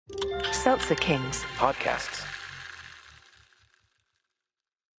Seltzer Kings podcasts.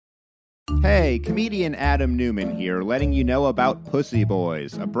 Hey, comedian Adam Newman here, letting you know about Pussy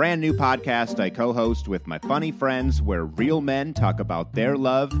Boys, a brand new podcast I co-host with my funny friends where real men talk about their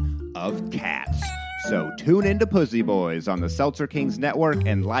love of cats. So tune into Pussy Boys on the Seltzer Kings Network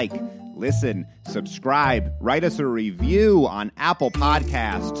and listen, subscribe, write us a review on Apple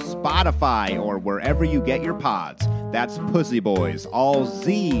Podcasts, Spotify, or wherever you get your pods. That's Pussy Boys, all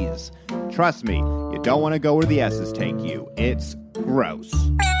Z's. Trust me, you don't want to go where the S's take you. It's gross.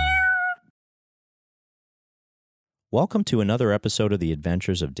 Welcome to another episode of The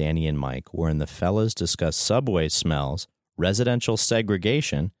Adventures of Danny and Mike, wherein the fellas discuss subway smells, residential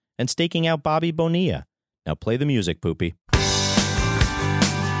segregation, and staking out Bobby Bonilla. Now play the music, Poopy.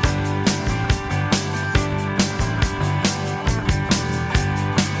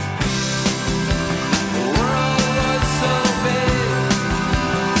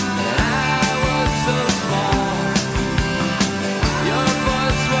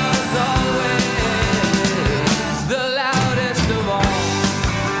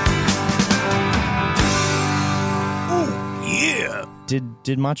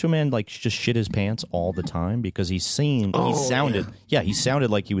 Did Macho Man just shit his pants all the time? Because he sounded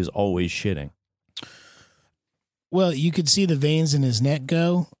like he was always shitting. Well, you could see the veins in his neck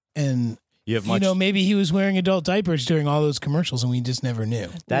go, and maybe he was wearing adult diapers during all those commercials, and we just never knew.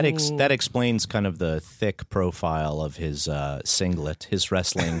 That explains kind of the thick profile of his singlet, his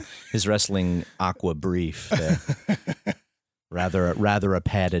wrestling aqua brief there. rather a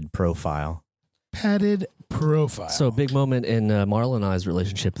padded profile. Padded profile. So a big moment in Marla and I's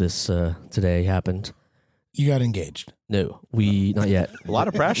relationship this today happened. You got engaged? No, not yet. A lot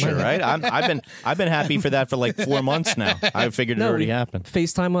of pressure, right? I've been happy for that for like 4 months now. I figured it already happened.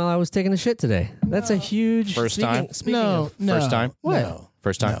 FaceTime while I was taking a shit today. That's a huge first time. First time. What? No.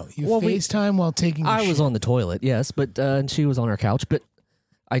 First time. No. You FaceTime while taking. I was on the toilet, yes, but and she was on her couch, but.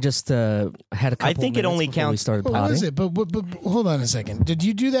 I just had a couple. I think it only counts. We started potting. What is it? But hold on a second. Did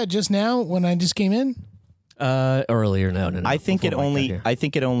you do that just now when I just came in? Earlier, no. I think it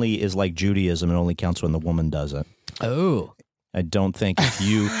only is like Judaism. It only counts when the woman does it. Oh, I don't think if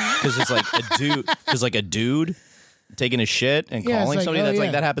you because it's like a dude a dude taking a shit and calling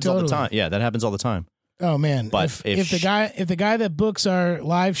somebody that happens all the time. Yeah, that happens all the time. Oh man! But if the guy that books our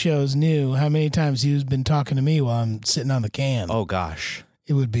live shows knew how many times he's been talking to me while I'm sitting on the can. Oh gosh.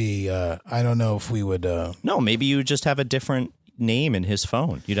 It would be, I don't know if we would... No, maybe you just have a different name in his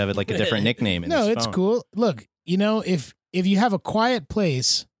phone. You'd have it like a different nickname in his phone. No, it's cool. Look, if you have a quiet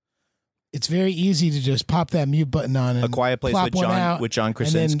place, it's very easy to just pop that mute button on and A Quiet Place with John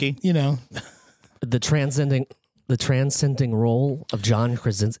Krasinski? Then, the transcending role of John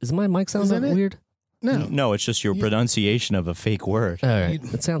Krasinski. Is my mic sound that weird? No, it's just your pronunciation of a fake word. All right,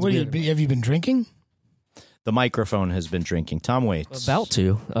 it sounds weird. Have you been drinking? The microphone has been drinking. Tom waits. About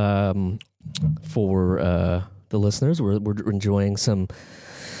to. For the listeners, we're enjoying some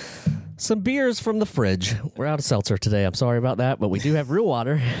beers from the fridge. We're out of seltzer today. I'm sorry about that, but we do have real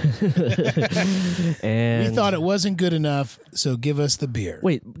water. And we thought it wasn't good enough, so give us the beer.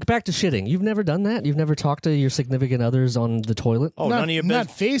 Wait, back to shitting. You've never done that? You've never talked to your significant others on the toilet? Oh, none of your business.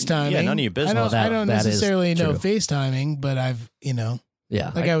 Not FaceTiming. Yeah, none of your business. I don't necessarily know true. FaceTiming, but I've.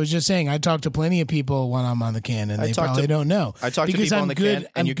 Yeah, I was just saying, I talk to plenty of people when I'm on the can, and they probably don't know. I talk to people on the can,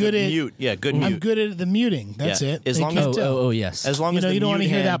 and you could mute. Yeah, good mute. I'm good at the muting. That's it. As long yes. As long as you don't want to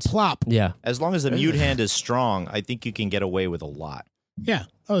hear that plop. Yeah. As long as the mute hand is strong, I think you can get away with a lot. Yeah.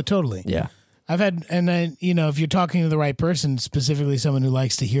 Oh, totally. Yeah. I've had, if you're talking to the right person, specifically someone who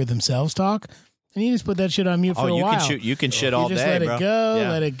likes to hear themselves talk, and you just put that shit on mute for a while. You can shit all day, bro.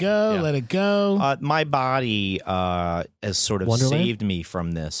 Let it go. Let it go. My body has sort of saved me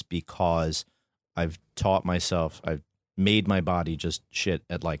from this because I've taught myself. I've made my body just shit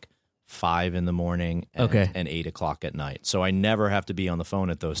at like 5 a.m. and 8 o'clock at night. So I never have to be on the phone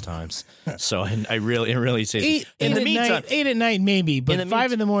at those times. So it really saves. In the meantime, 8 at night maybe, but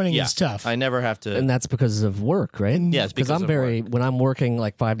 5 a.m. is tough. I never have to. And that's because of work, right? Yes, because I'm when I'm working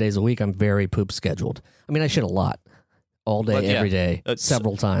like 5 days a week, I'm very poop scheduled. I mean, I shit a lot. All day, every day,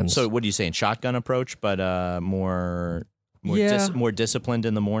 several times. So what are you saying? Shotgun approach, but more disciplined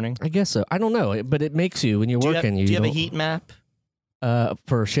in the morning? I guess so. I don't know, but it makes you, when you're working. Do you have a heat map?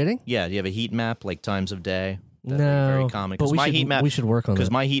 For shitting? Yeah, do you have a heat map, like times of day? No, very common. But we should work on that.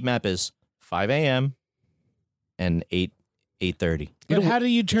 Because my heat map is 5 a.m. and 8 8:30. But how do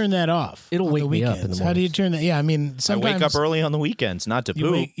you turn that off? It'll wake me up in the morning. How do you turn that? Yeah, I mean, sometimes I wake up early on the weekends, not to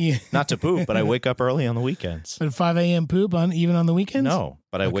poop. Not to poop, but I wake up early on the weekends. But 5 a.m. poop even on the weekends? No,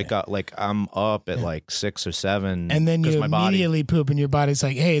 but I wake up, like, I'm up at like 6 or 7. And then you immediately poop and your body's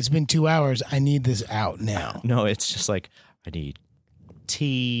like, hey, it's been 2 hours. I need this out now. No, it's just like, I need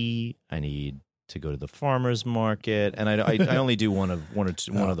tea. I need to go to the farmer's market. And I only do one of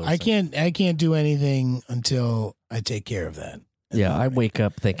those. I can't do anything until I take care of that. Yeah, I wake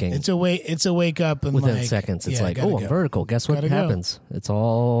up thinking it's a wake up and within seconds. It's like, I'm vertical. Guess what happens? It's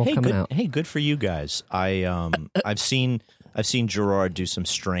all coming out. Hey, good for you guys. I've seen Gerard do some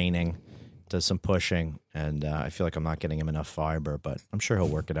straining, does some pushing, and I feel like I'm not getting him enough fiber, but I'm sure he'll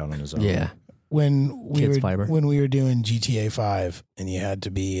work it out on his own. Yeah. When we were doing GTA 5 and you had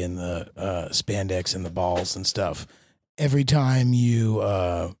to be in the spandex and the balls and stuff, every time you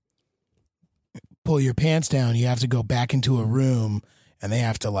pull your pants down, you have to go back into a room and they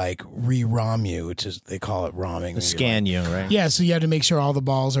have to like re-rom you, which is, they call it romming. Scan you, right? Yeah, so you have to make sure all the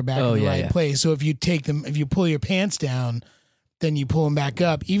balls are back in the right place. So if you pull your pants down, then you pull them back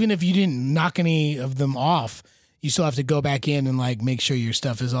up. Even if you didn't knock any of them off, you still have to go back in and like make sure your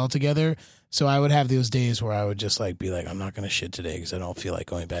stuff is all together. So I would have those days where I would just like be like, I'm not going to shit today because I don't feel like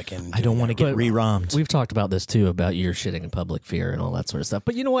going back in. I don't want to get re-rommed. We've talked about this too, about your shitting in public fear and all that sort of stuff.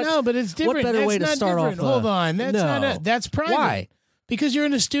 But you know what? No, but it's different. What better way to start off? Hold on. That's private. Why? Because you're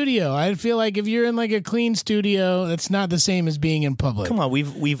in a studio. I feel like if you're in like a clean studio, it's not the same as being in public. Come on,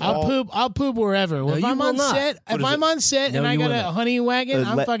 I'll poop wherever. No, if I'm on set, and I got a honey wagon,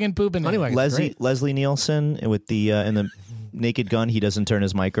 I'm fucking pooping. Leslie Nielsen with the in the Naked Gun, he doesn't turn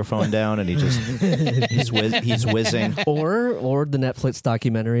his microphone down and he just he's whizzing. Or the Netflix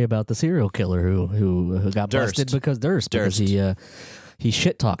documentary about the serial killer who got busted because he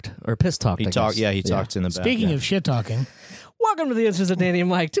shit talked or piss talked. He talked in the back. Speaking of shit talking. Welcome to the Answers of Danny and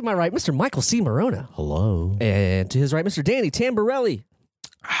Mike. To my right, Mr. Michael C. Morona. Hello. And to his right, Mr. Danny Tamborelli.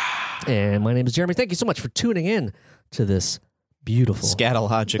 And my name is Jeremy. Thank you so much for tuning in to this beautiful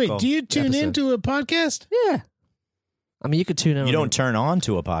scatological. Wait, do you tune into a podcast? Yeah. I mean, you could tune in. You don't turn on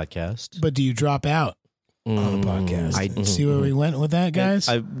to a podcast. But do you drop out on a podcast? See where we went with that, guys?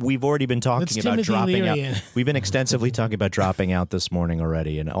 We've already been talking about dropping out. We've been extensively talking about dropping out this morning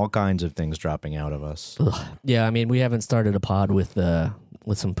already, and all kinds of things dropping out of us. Yeah, I mean, we haven't started a pod with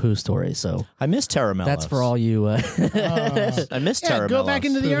some poo stories, so I miss Terramellos. That's for all you. I miss Terramellos. Go back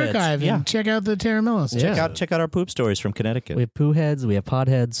into the archive and check out the Terramellos. Check out our poop stories from Connecticut. We have poo heads. We have pod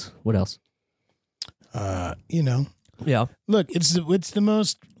heads. What else? Yeah. Look, it's the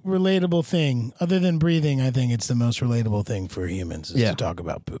most relatable thing. Other than breathing, I think it's the most relatable thing for humans is to talk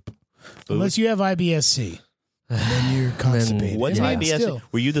about poop. Unless you have IBS-C. And then you're constipated. What's IBS-C?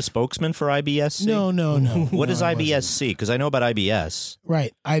 Were you the spokesman for IBS-C? No. What is IBS-C? Because I know about IBS.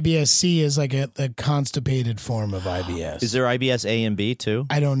 Right. IBS-C is like a constipated form of IBS. Is there IBS-A and B too?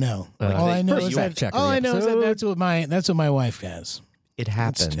 I don't know. All I know is that that's what my wife has. It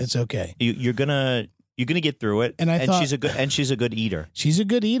happens. It's okay. You're gonna get through it, and she's a good eater. She's a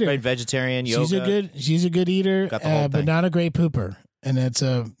good eater, right? Vegetarian, yoga. She's a good eater, but not a great pooper. And it's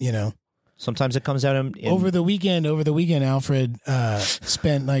sometimes it comes out over the weekend. Alfred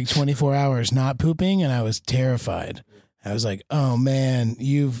spent like 24 hours not pooping, and I was terrified. I was like, "Oh man,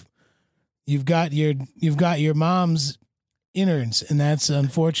 you've got your mom's innards, and that's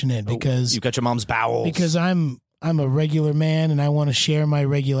unfortunate because you've got your mom's bowels. Because I'm a regular man, and I want to share my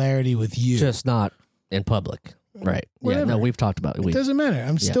regularity with you, just not in public, right? Whatever. Yeah, no, we've talked about it. It doesn't matter.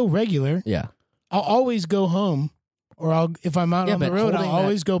 I'm still regular. Yeah, I'll always go home, or if I'm out on the road, I'll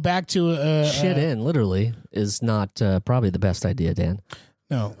always go back to shit in. Literally is not probably the best idea, Dan.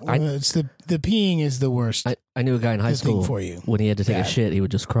 No, it's the peeing is the worst. I knew a guy in high school for you. When he had to take a shit, he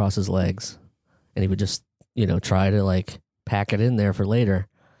would just cross his legs, and he would just try to like pack it in there for later,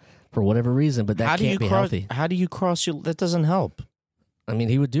 for whatever reason. But that can't be healthy. How do you cross your? That doesn't help. I mean,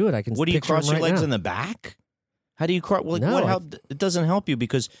 he would do it. I can. What do you cross your legs in the back? How do you cross? Well, it doesn't help you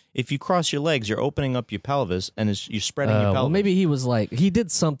because if you cross your legs, you're opening up your pelvis and you're spreading your pelvis. Well, maybe he was like he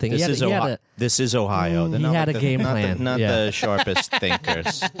did something. This is Ohio. He had a game plan. Not the sharpest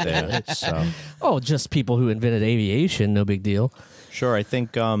thinkers there. So. Just people who invented aviation. No big deal. Sure, I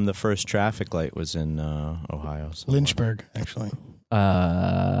think the first traffic light was in Ohio. Somewhere. Lynchburg, actually.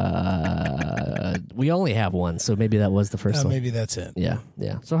 We only have one, so maybe that was the first one. Maybe that's it. Yeah.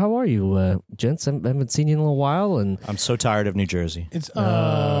 So how are you, gents? I haven't seen you in a little while, and I'm so tired of New Jersey.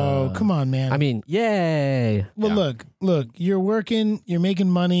 Come on, man. I mean, yay. Well, look, you're working, you're making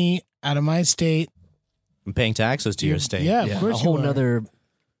money out of my state. I'm paying taxes to your state. Yeah, of course a whole nother.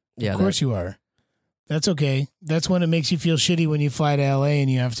 Yeah, of course you are. That's okay. That's when it makes you feel shitty when you fly to LA and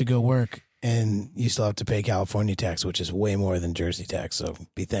you have to go work and you still have to pay California tax, which is way more than Jersey tax. So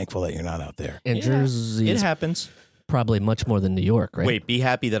be thankful that you're not out there. And Jersey, it happens. Probably much more than New York, right? Wait, be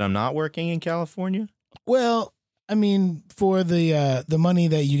happy that I'm not working in California? Well, I mean, for the money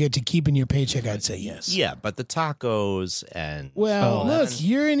that you get to keep in your paycheck, I'd say yes. Yeah, but the tacos and... Well, look,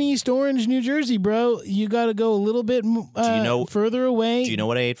 you're in East Orange, New Jersey, bro. You got to go a little bit further away. Do you know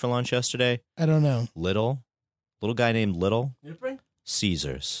what I ate for lunch yesterday? I don't know. Little guy named Little.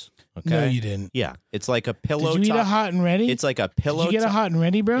 Caesars. Okay? No, you didn't. Yeah, it's like a pillow. Did you eat a hot and ready? It's like a pillow. Did you get a hot and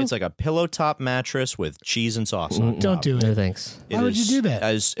ready, bro? It's like a pillow top mattress with cheese and sauce on top. Don't do it. No, thanks. Why would you do that?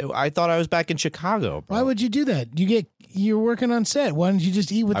 I thought I was back in Chicago, bro. Why would you do that? You're working on set. Why don't you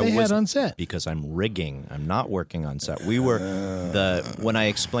just eat what they had on set? Because I'm rigging. I'm not working on set. We were when I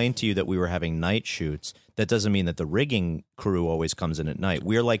explained to you that we were having night shoots, that doesn't mean that the rigging crew always comes in at night.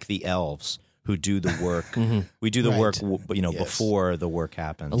 We're like the elves who do the work. We do the work, before the work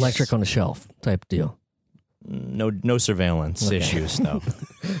happens. Electric on a shelf type deal. No surveillance issues though.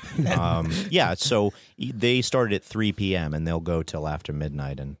 So they started at 3 p.m. and they'll go till after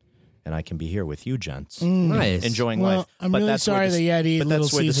midnight, and I can be here with you, gents, nice, enjoying life. I'm really sorry that you had to eat Little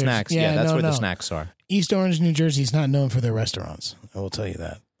Caesars. But that's where the snacks. Yeah, that's where the snacks are. East Orange, New Jersey is not known for their restaurants. I will tell you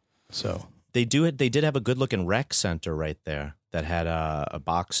that. So they do it. They did have a good looking rec center right there that had a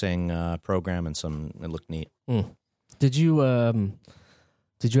boxing program and it looked neat. Did you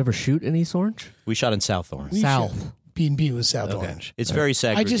ever shoot in East Orange? We shot in South Orange. South. P&B was South Orange. It's very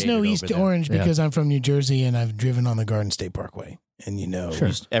segregated. I just know East Orange because I'm from New Jersey and I've driven on the Garden State Parkway. And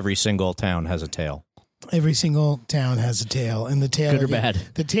sure. Every single town has a tail. Every single town has a tail, and the tail good or bad.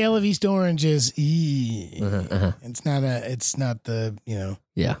 The tail of East Orange is It's not the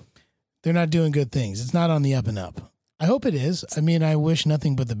Yeah. They're not doing good things. It's not on the up and up. I hope it is. I mean, I wish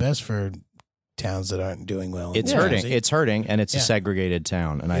nothing but the best for towns that aren't doing well. It's hurting. It's hurting, and it's a segregated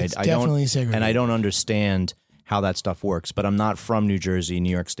town, and it's I definitely don't segregated. And I don't understand how that stuff works. But I'm not from New Jersey. New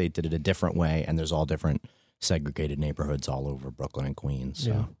York State did it a different way, and there's all different segregated neighborhoods all over Brooklyn and Queens.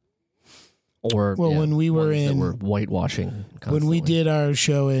 So. Yeah. Or when we were that were whitewashing constantly. When we did our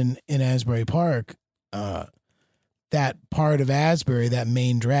show in Asbury Park, that part of Asbury, that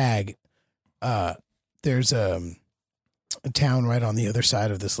main drag, there's a town right on the other side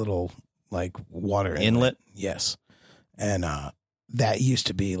of this little like water inlet. Yes, and that used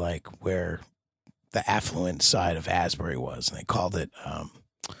to be like where the affluent side of Asbury was, and they called it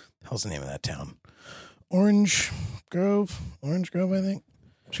how's the name of that town? Orange Grove, I think.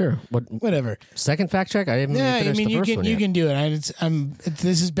 Sure. Whatever. Second fact check. I haven't finished the first one yet. You can do it.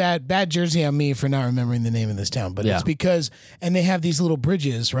 This is bad Jersey on me for not remembering the name of this town, but it's because they have these little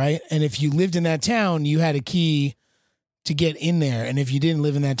bridges, right? And if you lived in that town, you had a key to get in there, and if you didn't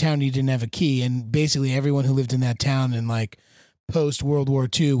live in that town, you didn't have a key. And basically, everyone who lived in that town in like post World War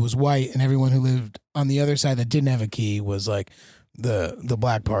II was white, and everyone who lived on the other side that didn't have a key was like the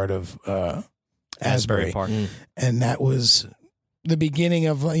black part of Asbury Park, and that was the beginning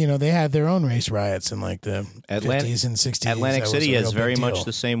of, they had their own race riots in like the 50s and 60s. Atlantic City is very much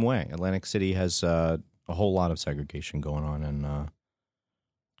the same way. Atlantic City has a whole lot of segregation going on, and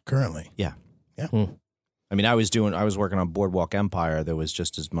currently, yeah. I mean, I was working on Boardwalk Empire. There was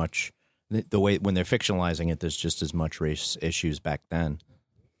just as much the way when they're fictionalizing it. There's just as much race issues back then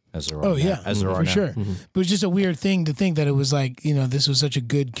as there are. As there are for now. Sure. But it was just a weird thing to think that it was like, this was such a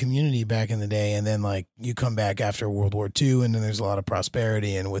good community back in the day, and then like you come back after World War II, and then there's a lot of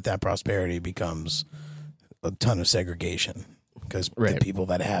prosperity, and with that prosperity becomes a ton of segregation because the people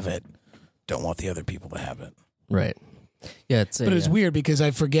that have it don't want the other people to have it. Right. Yeah, but it's weird because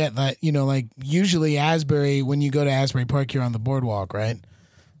I forget that, like usually Asbury, when you go to Asbury Park, you're on the boardwalk, right?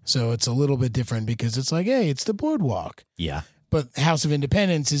 So it's a little bit different because it's like, hey, it's the boardwalk. Yeah. But House of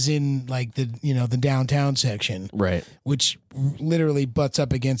Independence is in like the downtown section, right? Which literally butts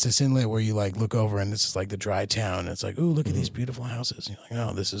up against this inlet where you like look over and this is like the dry town. It's like, ooh, look at these beautiful houses. And you're like,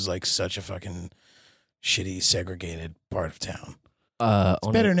 oh, this is like such a fucking shitty segregated part of town. It's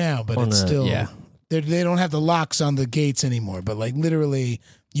better now, but it's still they don't have the locks on the gates anymore. But like literally,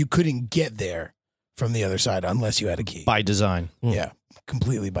 you couldn't get there from the other side unless you had a key by design. Yeah,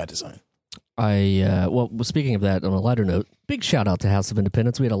 completely by design. Speaking of that, on a lighter note, big shout out to House of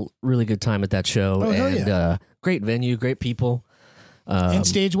Independence. We had a really good time at that show, and great venue, great people, and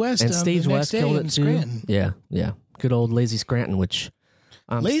Stage West, killed it too. Scranton. Yeah, good old Lazy Scranton, which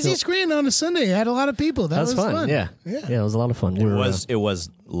Scranton on a Sunday had a lot of people. That was fun. Yeah, it was a lot of fun. It was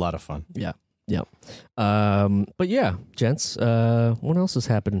a lot of fun. Yeah. But yeah, gents, what else has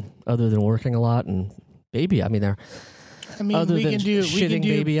happened other than working a lot and baby? I mean, I mean, Other we than can do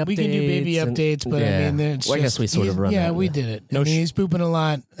baby updates, but yeah. I mean, it's well, I guess we sort of run. Yeah, that, we did it. I mean, he's pooping a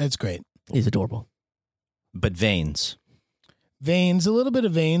lot. That's great. He's adorable. But veins. Veins, a little bit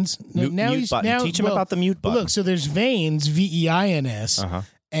of veins. Teach him about the mute button. Look, so there's veins, VEINS,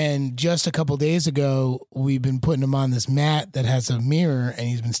 and just a couple days ago, we've been putting him on this mat that has a mirror, and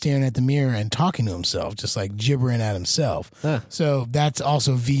he's been staring at the mirror and talking to himself, just like gibbering at himself. So that's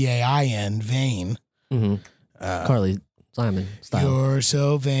also VAIN, vein. Mm-hmm. Carly Simon style. You're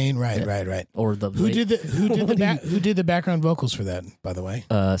so vain, right. Or the who did the background vocals for that? By the way,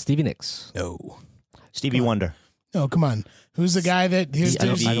 Stevie Nicks. No, Stevie Wonder. No, come on. Who's the guy that there's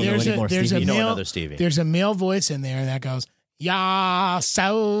a male voice in there and that goes, "Yeah,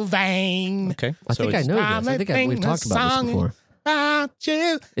 so vain." Okay, I think I know this. I think we've talked about this before.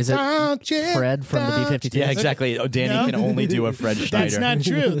 Is it Fred from the B-52? Yeah, exactly. Oh, Danny can only do a Fred Schneider. That's not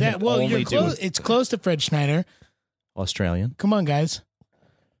true. You're close. It's close to Fred Schneider. Australian. Come on, guys.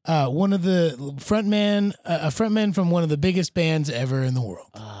 One of the a frontman from one of the biggest bands ever in the world.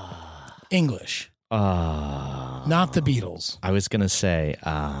 English. Not the Beatles. I was gonna say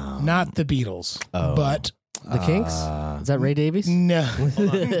not the Beatles, but the Kinks. Is that Ray Davies? No.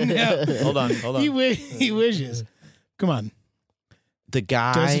 Hold on. He wishes. Come on. The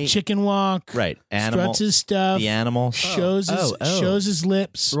guy does a chicken walk. Right. Animal. Struts his stuff. The animal shows his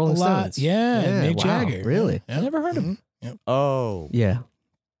lips Rolling a lot. Stones. Yeah. Mick Jagger. Really? Yeah. I never heard of him. Yep. Oh. Yeah.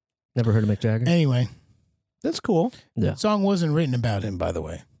 Never heard of Mick Jagger. Anyway, that's cool. Yeah. The song wasn't written about him, by the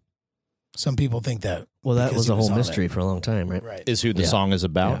way. Some people think that. Well, that was a whole mystery for a long time, right? Right. Is who the song is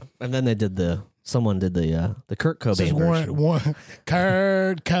about. Yeah. And then they did someone did the Kurt Cobain version.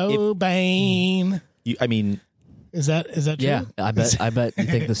 Kurt Cobain. Is that true? Yeah, I bet you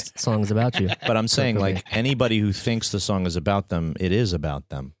think this song is about you. But I'm saying, like, anybody who thinks the song is about them, it is about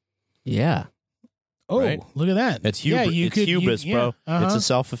them. Yeah. Oh, right? Look at that. It's hubris, bro. It's a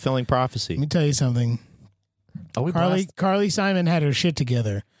self-fulfilling prophecy. Let me tell you something. Carly Simon had her shit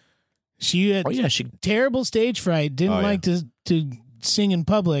together. She had terrible stage fright. Didn't like to sing in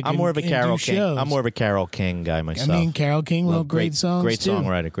public. I'm more of a Carole King. I'm more of a Carole King guy myself. I mean, Carole King wrote great songs. Great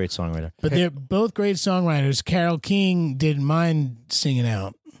songwriter. But they're both great songwriters. Carole King didn't mind singing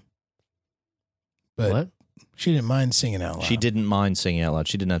out. But what? She didn't mind singing out loud. She didn't mind singing out loud.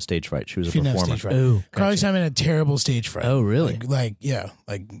 She didn't have stage fright. She was a performer. Stage fright. Oh, Carly Simon had terrible stage fright. Oh, really?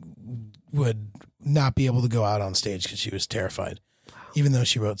 Would not be able to go out on stage because she was terrified, even though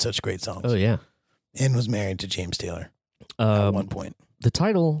she wrote such great songs. Oh, yeah. And was married to James Taylor at one point. The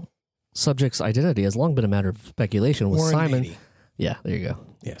title, Subject's Identity, has long been a matter of speculation with Warren Simon. Beatty. Yeah, there you go.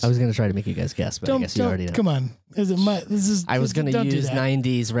 Yes. I was going to try to make you guys guess, but I guess you already know. Come on. I was going to use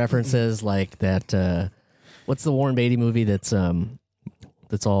 90s references like that. What's the Warren Beatty movie that's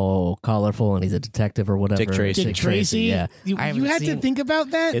all colorful and he's a detective or whatever? Dick Tracy. Dick Tracy? Yeah. You had to think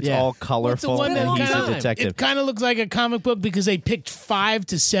about that? It's all colorful and he's a detective. It kind of looks like a comic book because they picked 5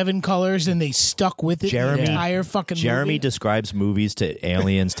 to 7 colors and they stuck with it the entire fucking movie. Jeremy describes movies to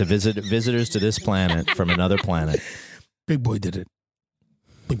aliens, to visitors to this planet from another planet. Big Boy did it.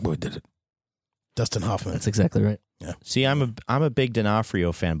 Dustin Hoffman. That's exactly right. Yeah. See, I'm a big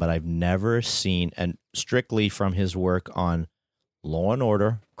D'Onofrio fan, but I've never seen, and strictly from his work on Law and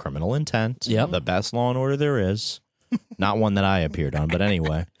Order, Criminal Intent, the best Law and Order there is. Not one that I appeared on, but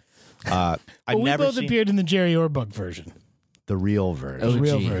anyway. We both appeared in the Jerry Orbach version. The real version. The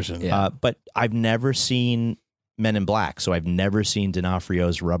real version. Yeah. But I've never seen Men in Black, so I've never seen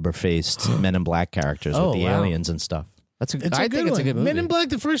D'Onofrio's rubber-faced Men in Black characters with the aliens and stuff. I think it's a good movie. Men in Black,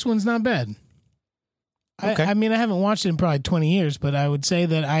 the first one's not bad. Okay. I mean, I haven't watched it in probably 20 years, but I would say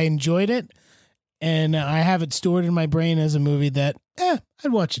that I enjoyed it, and I have it stored in my brain as a movie that, I'd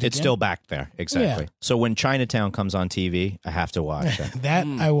watch it It's again. still back there, exactly. Yeah. So when Chinatown comes on TV, I have to watch it. That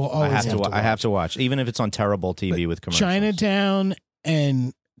I will always have to watch. I have to watch, even if it's on terrible TV with commercials. Chinatown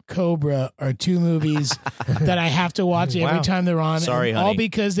and Cobra are 2 movies that I have to watch every time they're on. Sorry, all honey.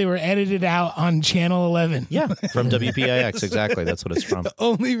 because they were edited out on Channel 11. Yeah, from WPIX, exactly. That's what it's from. The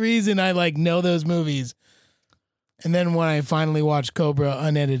only reason I know those movies. And then when I finally watched Cobra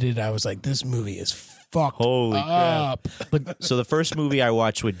unedited, I was like, this movie is fucked up. But so the first movie I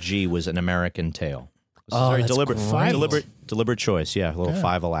watched with G was An American Tale. It was very deliberate choice. Yeah, a little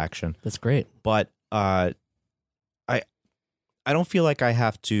Fievel action. That's great. But I don't feel like I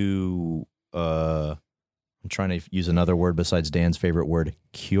have to. I'm trying to use another word besides Dan's favorite word,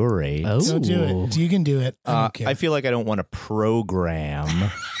 curate. Oh, don't do it. You can do it. I don't care. I feel like I don't want to program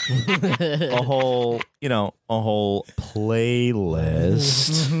a whole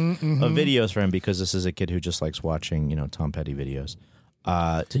playlist of videos for him because this is a kid who just likes watching, Tom Petty videos.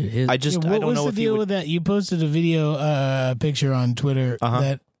 Dude, I don't know if what's the deal with that? You posted a video, picture on Twitter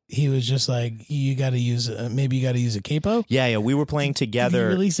that he was just like, you got to use, maybe you got to use a capo. Yeah. We were playing together. Did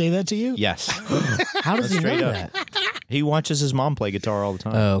he really say that to you? Yes. How does he know that? He watches his mom play guitar all the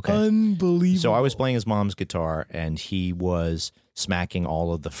time. Oh, okay. Unbelievable. So I was playing his mom's guitar, and he smacking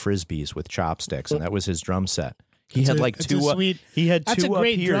all of the frisbees with chopsticks, and that was his drum set. He had like two. He had that's two a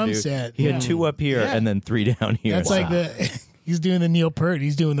great up here, drum dude. set. He had two up here and then three down here. That's like he's doing the Neil Peart.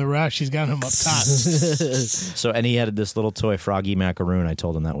 He's doing the Rush. He's got him up top. So, and he had this little toy Froggy Macaroon. I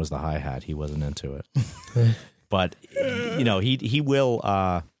told him that was the hi-hat. He wasn't into it. But he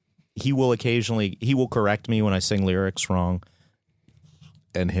will occasionally correct me when I sing lyrics wrong,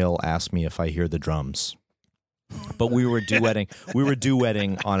 and he'll ask me if I hear the drums. But we were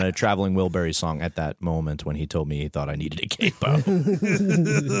duetting on a Traveling Wilbury song at that moment when he told me he thought I needed a capo.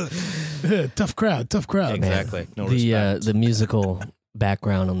 Tough crowd. Exactly. No respect. The musical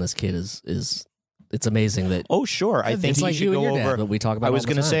background on this kid is it's amazing that. Oh sure, I think he should go over. But we talk about. I was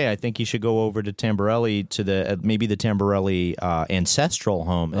going to say I think he should go over to Tamborelli to the maybe the Tamborelli ancestral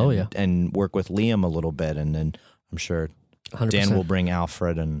home. And work with Liam a little bit, and then I'm sure 100%. Dan will bring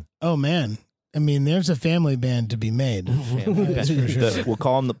Alfred and. Oh man. I mean, there's a family band to be made. That's for sure. We'll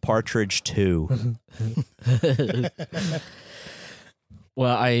call them the Partridge 2.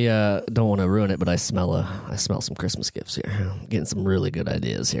 Well, I don't want to ruin it, but I smell some Christmas gifts here. I'm getting some really good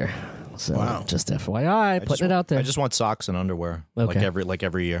ideas here. So just FYI, putting it out there. I just want socks and underwear, like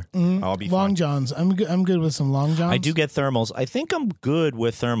every year. Mm-hmm. I'll be long fine. johns. I'm good with some long johns. I do get thermals. I think I'm good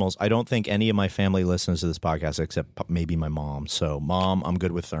with thermals. I don't think any of my family listens to this podcast except maybe my mom. So, Mom, I'm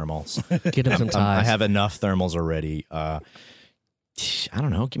good with thermals. Get him some ties. I have enough thermals already. I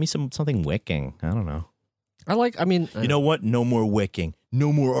don't know. Give me something wicking. I don't know. You know what? No more wicking.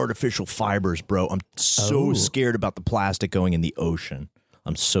 No more artificial fibers, bro. I'm so scared about the plastic going in the ocean.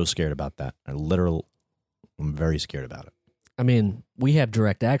 I'm so scared about that. I'm very scared about it. I mean, we have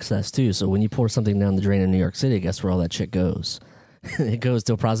direct access too. So when you pour something down the drain in New York City, guess where all that shit goes? It goes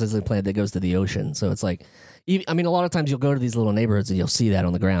to a processing plant that goes to the ocean. So it's like, I mean, a lot of times you'll go to these little neighborhoods and you'll see that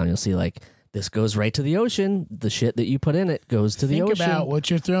on the ground. You'll see like, this goes right to the ocean. The shit that you put in it goes to the ocean. Think about what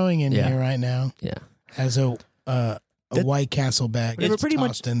you're throwing in here right now. Yeah. As a White Castle bag. It's pretty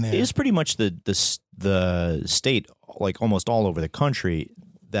much in there. It's pretty much the state, like almost all over the country,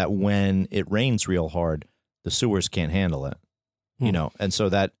 that when it rains real hard, the sewers can't handle it. And so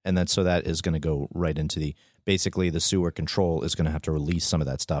that is going to go right into basically the sewer control is going to have to release some of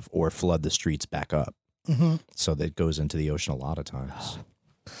that stuff or flood the streets back up. Mm-hmm. So that goes into the ocean a lot of times.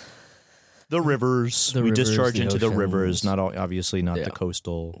 The rivers. We discharge into the rivers, obviously not the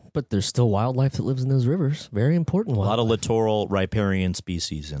coastal. But there's still wildlife that lives in those rivers. Very important wildlife. A lot of littoral riparian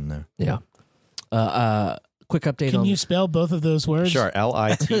species in there. Yeah. Quick update Can you spell both of those words? Sure.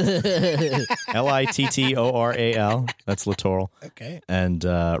 Littotral. That's littoral. Okay. And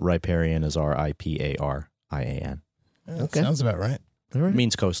riparian is RIPARIAN. Okay. Sounds about right. All right. It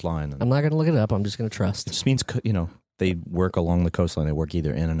means coastline. I'm not going to look it up. I'm just going to trust. It just means, they work along the coastline. They work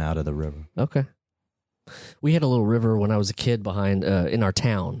either in and out of the river. Okay. We had a little river when I was a kid behind in our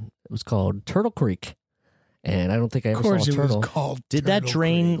town. It was called Turtle Creek. And I don't think I ever saw a turtle. Of course it was called Did that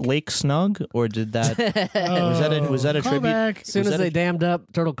drain Creek. Lake Snug, or did that was that a tribute? As soon as they dammed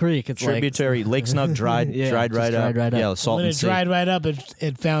up Turtle Creek, it's tributary. Lake Snug dried right up. Yeah, salt when and it dried right up,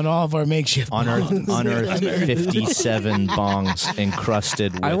 it found all of our makeshift unearthed 57 bongs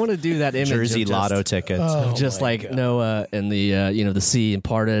encrusted with I want to do that image Jersey of Lotto tickets. Just like God. Noah and the the sea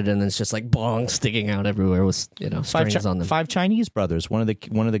parted, and then it's just like bongs sticking out everywhere with strings on them. 5 Chinese brothers. One of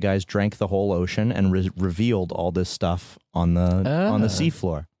the guys drank the whole ocean and revealed all this stuff on the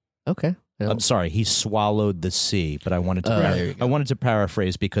seafloor. Okay. I'm sorry, he swallowed the sea, but I wanted to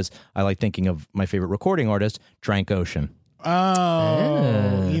paraphrase because I like thinking of my favorite recording artist, Drank Ocean.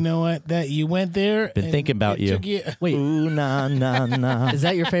 Oh, you know what? That you went there. Been thinking about you. Wait, ooh, nah, nah, nah. Is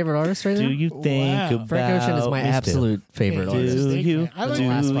that your favorite artist right now? Do you think about Frank Ocean is my absolute favorite artist. Do you? I like the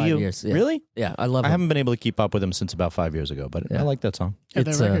last 5 years. Yeah. Really? Yeah, I love him. I haven't been able to keep up with him since about 5 years ago, but I like that song. Yeah,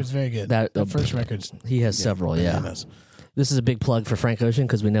 that record's very good. The first record's. He has several. Yeah. This is a big plug for Frank Ocean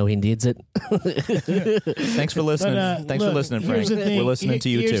because we know he needs it. Thanks for listening. Thanks for listening, Frank. We're listening to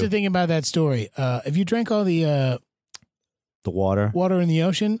you too. Here's the thing about that story. If you drank all the water in the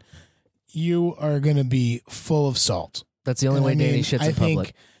ocean, you are going to be full of salt. That's the only way Danny shits in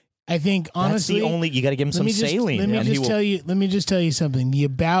public. I think honestly, that's the only. You got to give him some saline. Let me just tell you something. The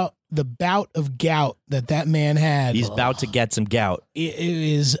bout of gout that man had. He's about to get some gout. It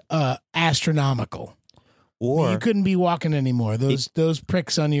is astronomical. Or you couldn't be walking anymore. Those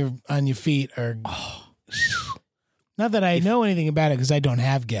pricks on your feet are Not that I know anything about it because I don't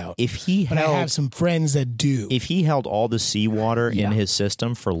have gout. But I have some friends that do. If he held all the seawater in his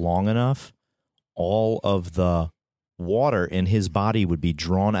system for long enough, all of the water in his body would be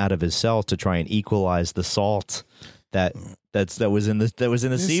drawn out of his cells to try and equalize the salt that was in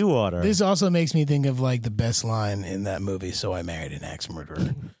the seawater. This also makes me think of like the best line in that movie, So I Married an Axe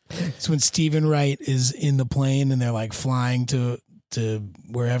Murderer. It's when Stephen Wright is in the plane and they're like flying to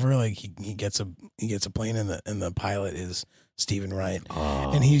wherever, like he gets a plane and the pilot is Stephen Wright.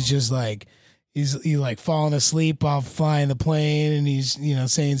 And he's just like he's like falling asleep while flying the plane, and he's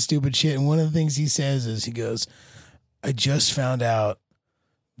saying stupid shit, and one of the things he says is he goes, I just found out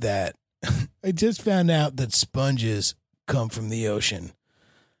that sponges come from the ocean.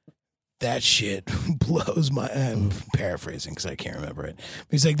 That shit blows my... I'm paraphrasing because I can't remember it. But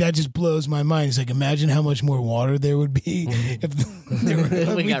he's like, that just blows my mind. He's like, imagine how much more water there would be if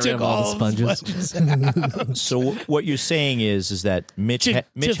we took all the sponges out. So what you're saying is that Mitch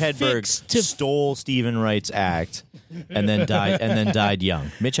Hedberg stole Stephen Wright's act and then died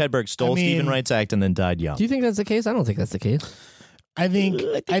young. Mitch Hedberg stole Stephen Wright's act and then died young. Do you think that's the case? I don't think that's the case. I think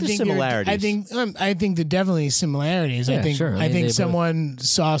there's similarities. I think there are definitely similarities. Yeah, I think sure. I think someone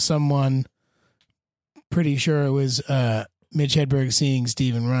saw someone. Pretty sure it was Mitch Hedberg seeing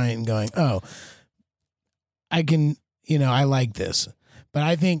Stephen Wright and going, "Oh, I can, I like this." But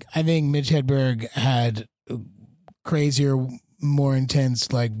I think Mitch Hedberg had crazier, more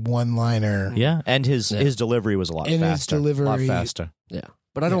intense, like one-liner. Yeah, and his delivery was a lot faster. A lot faster. Yeah,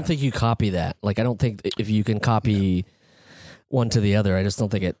 but I don't think you copy that. Like, I don't think if you can copy one to the other, I just don't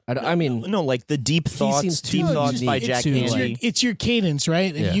think it. I mean, no, like the deep thoughts by Jack Handy. It's your cadence,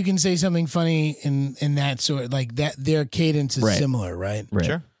 right? If you can say something funny in that sort, like that, their cadence is similar, right?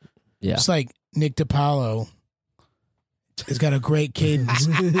 Sure. Yeah, it's like Nick DiPaolo has got a great cadence.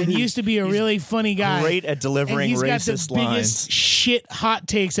 And used to be a really funny guy, great at delivering racist lines. He's got the biggest shit hot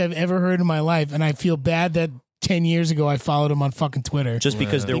takes I've ever heard in my life, and I feel bad that 10 years ago I followed him on fucking Twitter just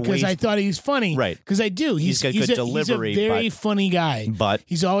because I thought he was funny, right? Because I do. He's got good delivery. He's a very funny guy, but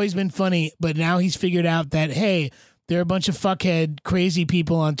he's always been funny. But now he's figured out that hey, there are a bunch of fuckhead crazy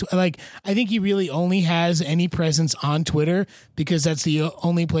people on like. I think he really only has any presence on Twitter because that's the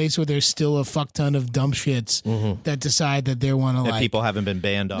only place where there's still a fuck ton of dumb shits that decide that they want to like. People haven't been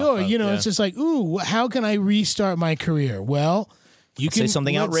banned off. No, it's just like, ooh, how can I restart my career? Well. You can say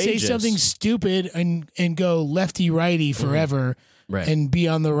something outrageous. Say something stupid and go lefty righty forever and be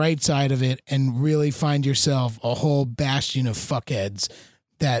on the right side of it and really find yourself a whole bastion of fuckheads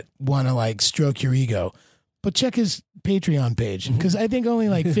that want to like stroke your ego. But check his Patreon page because I think only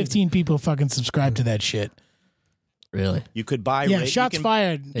like 15 people fucking subscribe to that shit. Really? You could buy... shots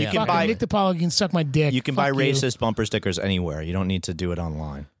fired. You can buy... Nick DiPaolo can suck my dick. You can buy racist bumper stickers anywhere. You don't need to do it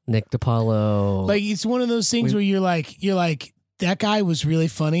online. Nick DiPaolo. Like, it's one of those things where you're like... that guy was really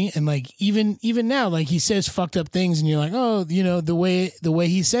funny, and like even now, like he says fucked up things, and you're like, oh, the way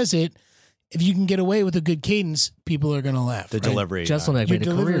he says it, if you can get away with a good cadence, people are gonna laugh. The delivery, Jeselnik made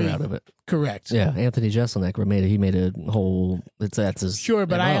a career out of it. Correct. Yeah, Anthony Jeselnik made a whole. That's his sure,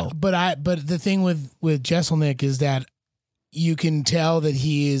 but but the thing with Jeselnik is that you can tell that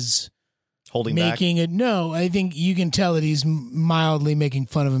he is holding making back. it. No, I think you can tell that he's mildly making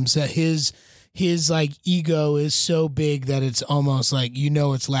fun of himself. His like ego is so big that it's almost like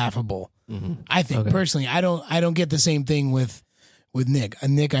it's laughable. I think personally, I don't get the same thing with Nick.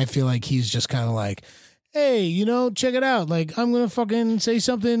 Nick, I feel like he's just kind of like, hey, check it out. Like I'm gonna fucking say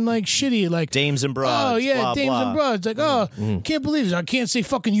something like shitty, like dames and broads. Oh yeah, blah, dames blah. and broads. Like can't believe this. I can't say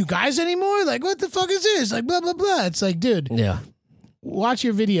fucking you guys anymore. Like what the fuck is this? Like blah blah blah. It's like, dude, watch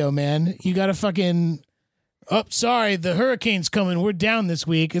your video, man. You gotta fucking. Oh, sorry, the hurricane's coming. We're down this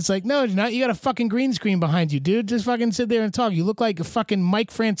week. It's like, no, you're not. You got a fucking green screen behind you, dude. Just fucking sit there and talk. You look like a fucking Mike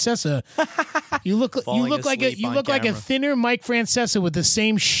Francesa. You look like a thinner Mike Francesa with the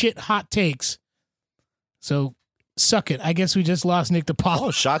same shit hot takes. So suck it. I guess we just lost Nick DiPaolo.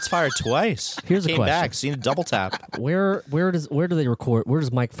 Oh, shots fired twice. Here's a question. Back, seen a double tap. Where do they record? Where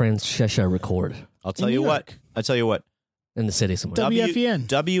does Mike Francesa record? I'll tell you what. In the city somewhere.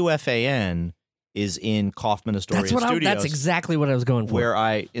 WFAN is in Kaufman Astoria Studios. That's exactly what I was going for.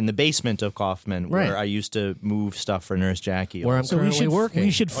 In the basement of Kaufman, where I used to move stuff for Nurse Jackie. Where I'm currently working.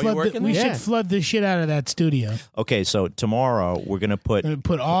 We should flood the shit out of that studio. Okay, so tomorrow we're gonna put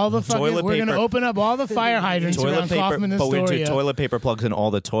all the fucking. We're gonna open up all the fire hydrants around Kaufman Astoria. But we're gonna do toilet paper plugs in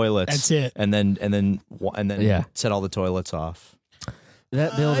all the toilets. That's it. And then set all the toilets off.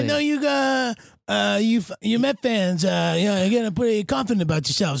 That building. I know you got. You Met fans, you're getting pretty confident about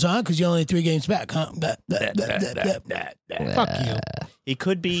yourselves, huh? Because you're only 3 games back, huh? Fuck you. He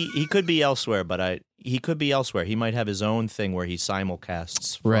could be elsewhere, but he could be elsewhere. He might have his own thing where he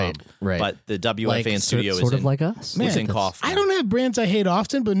simulcasts from. Right. But the WFAN studio sort is of like us. It's in Kaufman. I don't have brands I hate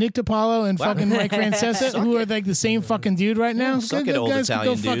often, but Nick DiPaolo and fucking Mike Francesa, who are like the same fucking dude right now. Suck it, old guys,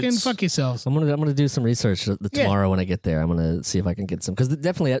 Italian go fucking dudes. fuck yourselves. I'm gonna do some research tomorrow when I get there. I'm gonna see if I can get some, because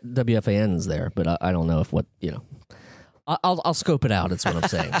definitely WFAN's there, but I don't know if I'll scope it out. That's what I'm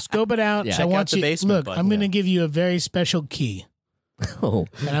saying. Scope it out. Yeah. I Check want out the you. basement Look, button. I'm going to give you a very special key, Oh,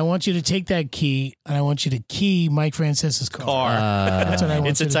 and I want you to take that key, and I want you to key Mike Francesa's car. that's what I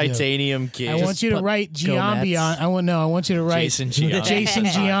want It's a you to do. titanium key. I want you to write go Giambi Mets. on. I want you to write Jason Giambi.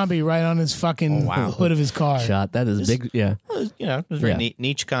 Giambi right on his fucking hood of his car. shot. That is big. Yeah. It was very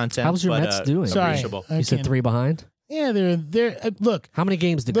niche content. How's your but, Mets doing? Sorry. appreciable. I You said can't- 3 behind. Yeah, they're look. How many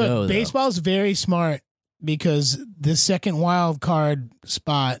games to go? Look, though? baseball's very smart because the second wild card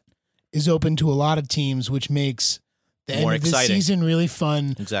spot is open to a lot of teams, which makes the More end of the exciting. season really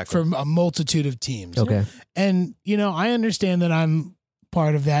fun Exactly. for a multitude of teams. Okay. And, I understand that I'm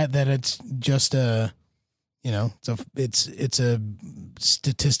part of that it's just it's a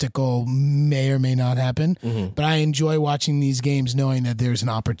statistical may or may not happen, but I enjoy watching these games knowing that there's an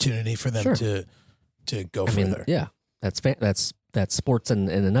opportunity for them Sure. to go I mean, further. yeah. That's sports in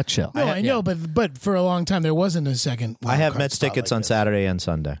a nutshell. No, I know, but for a long time there wasn't a second. I have wild card Mets spot tickets like on this. Saturday and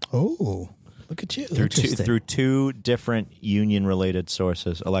Sunday Oh, look at you! through two different union-related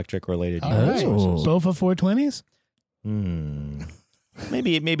sources, electric-related All union right, sources. both of 420s.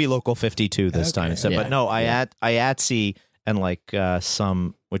 Maybe local 52 this time instead. Yeah. But no, IATSE and like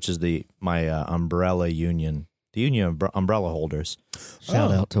some, which is my umbrella union, the union of umbrella holders.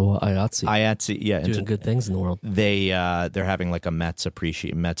 Shout out to IATSE. IATSE, yeah, Doing good things in the world. they're having like a Mets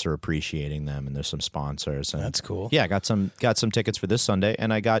are appreciating them, and there's some sponsors. And That's cool. yeah, I got some tickets for this Sunday,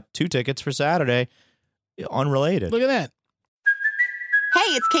 and I got 2 tickets for Saturday, unrelated. Look at that.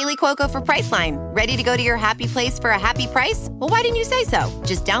 Hey, it's Kaylee Cuoco for Priceline. Ready to go to your happy place for a happy price? Well, why didn't you say so?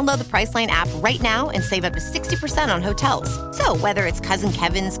 Just download the Priceline app right now and save up to 60% on hotels. So whether it's Cousin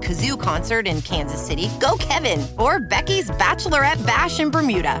Kevin's Kazoo Concert in Kansas City, go Kevin, or Becky's Bachelorette Bash in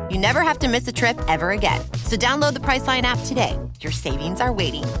Bermuda, you never have to miss a trip ever again. So download the Priceline app today. Your savings are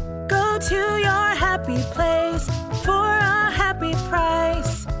waiting. Go to your happy place for a happy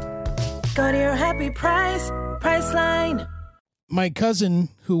price. Go to your happy price, Priceline. My cousin,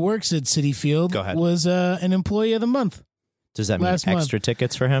 who works at Citi Field, Go ahead. was an employee of the month. Does that mean Last extra month.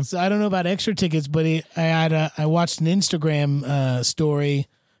 tickets for him? So I don't know about extra tickets, but I watched an Instagram story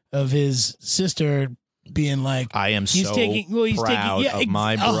of his sister being like, I am he's so taking proud of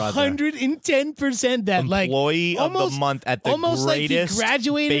my brother. 110% that Employee of the month at the almost greatest like he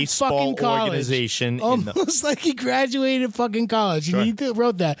graduated baseball fucking college. organization. Almost like he graduated fucking college. Sure. And he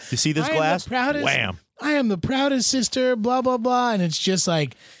wrote that. You see this I am glass? the proudest, Wham. I am the proudest sister, blah, blah, blah. And it's just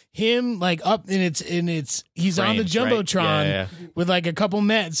like him like up and it's he's on the Frames, right? Jumbotron Yeah. with like a couple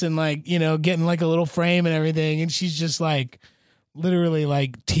Mets and like, getting like a little frame and everything. And she's just like literally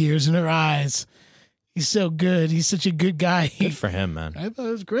like tears in her eyes. He's so good. He's such a good guy. Good for him, man. I thought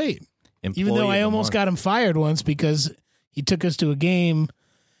it was great. Employee Even though of I the almost month. got him fired once because he took us to a game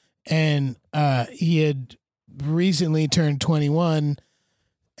and he had recently turned 21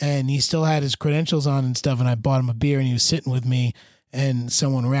 and he still had his credentials on and stuff. And I bought him a beer and he was sitting with me and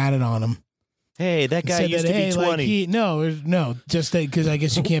someone ratted on him. Hey, that guy Said used that, to be 20. No, just because I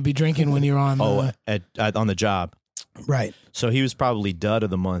guess you can't be drinking when you're on on the job. right. So he was probably dud of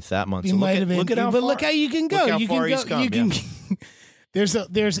the month that month. You So might have been, look at how but far, look how you can go. Look how you far can he's go. come. You can.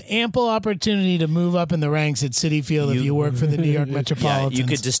 There's ample opportunity to move up in the ranks at Citi Field if you work for the New York Yeah, Metropolitans. you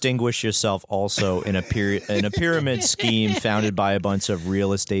could distinguish yourself also in a pyramid scheme founded by a bunch of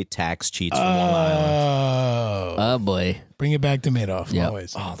real estate tax cheats from Long Island. Oh boy. Bring it back to Madoff. Yep.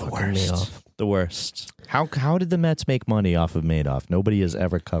 Always. Oh, the Fucking worst. Madoff. The worst. How did the Mets make money off of Madoff? Nobody has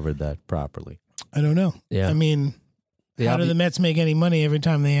ever covered that properly. I don't know. Yeah. I mean, how do the Mets make any money every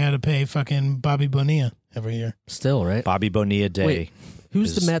time they had to pay fucking Bobby Bonilla every year? Still, right? Bobby Bonilla Day. Wait,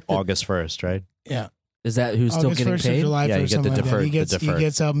 who's is the Met? August 1st, right? Yeah. Is that who's still August getting 1st or paid? July 1st, Yeah, you get the something like that. deferred- He gets the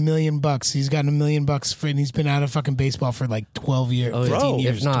deferred. $1 million. He's gotten $1 million for, and he's been out of fucking baseball for like 12 years, Oh, 15 bro,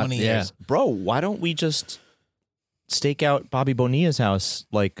 years, if not, 20 yeah. years. Bro, why don't we just stake out Bobby Bonilla's house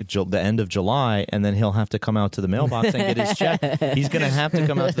like the end of July, and then he'll have to come out to the mailbox and get his check. He's gonna have to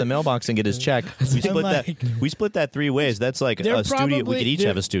come out to the mailbox and get his check. We split that 3 ways. That's like a studio. We could each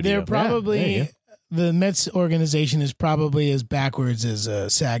have a studio. They're there probably you the Mets organization is probably as backwards as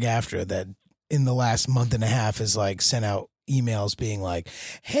SAG-AFTRA that in the last month and a half has like sent out emails being like,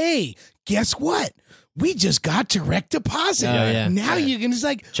 "Hey, guess what? we just got direct deposit. Now you can just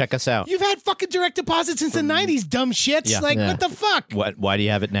like check us out. You've had fucking direct deposit since the 90s, dumb shits. What the fuck? Why do you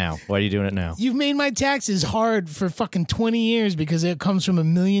have it now? Why are you doing it now? You've made my taxes hard for fucking 20 years because it comes from a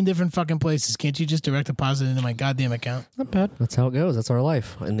million different fucking places. Can't you just direct deposit into my goddamn account? Not bad. That's how it goes. That's our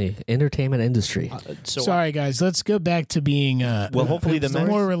life in the entertainment industry. Sorry, guys. Let's go back to being hopefully the Mets,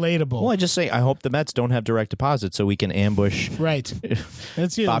 more relatable. Well, I just say I hope the Mets don't have direct deposit so we can ambush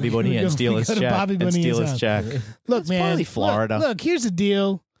That's it. Bobby Bonilla and steal his check. Look, man. Probably Florida. Look, here's the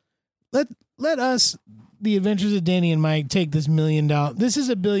deal. Let us, the Adventures of Danny and Mike, take this $1 million. This is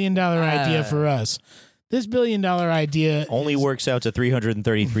 $1 billion idea for us. This $1 billion idea only works out to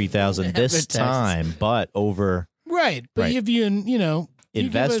 $333,000 this time, but over right. But if you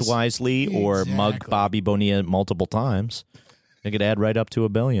invest wisely or mug Bobby Bonilla multiple times, it could add right up to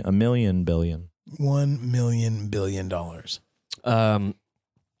 $1 million billion. $1 million billion.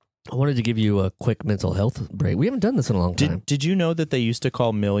 I wanted to give you a quick mental health break. We haven't done this in a long time. Did you know that they used to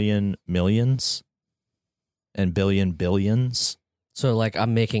call million millions and billion billions? So like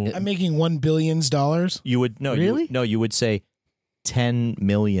I'm making $1 billion. You would really? You would say 10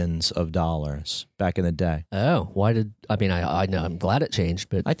 millions of dollars back in the day. Oh, why did I know I'm glad it changed,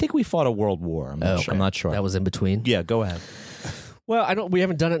 but I think we fought a world war. I'm not sure. That was in between. Yeah, go ahead. Well, we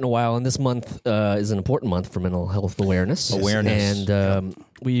haven't done it in a while, and this month is an important month for mental health awareness. And I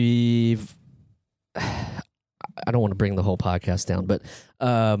don't want to bring the whole podcast down, but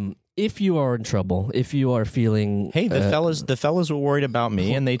if you are in trouble, if you are feeling, hey, the fellas were worried about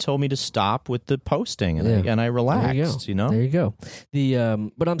me, and they told me to stop with the posting, and I relaxed. There you go.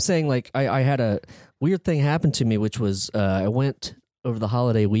 But I'm saying, like, I had a weird thing happen to me, which was I went over the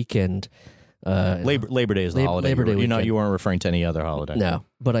holiday weekend. Labor Day is the holiday. Labor Day weekend. You weren't referring to any other holiday. No,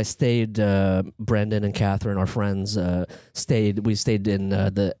 but I stayed. Brendan and Catherine, our friends, stayed. We stayed in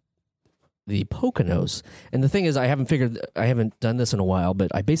the Poconos, and the thing is, I haven't done this in a while, but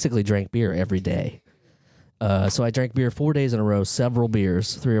I basically drank beer every day. So I drank beer 4 days in a row, several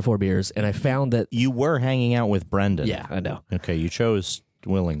beers, 3 or 4 beers, and I found that you were hanging out with Brendan. Yeah, I know. Okay, you chose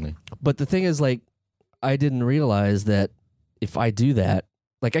willingly, but the thing is, like, I didn't realize that if I do that.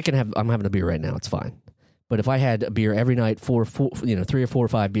 Like I'm having a beer right now. It's fine. But if I had a beer every night, 3 or 4 or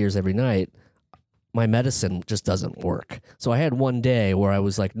 5 beers every night, my medicine just doesn't work. So I had one day where I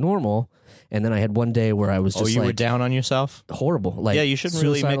was like normal, and then I had one day where I was just were down on yourself? Horrible. Like, yeah, you shouldn't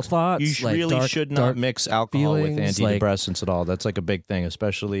really mix thoughts. You really should not mix alcohol feelings, with antidepressants at all. That's like a big thing,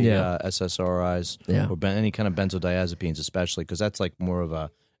 especially SSRIs or any kind of benzodiazepines, especially because that's like more of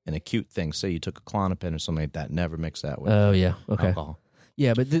an acute thing. Say you took a Klonopin or something like that. Never mix that with alcohol.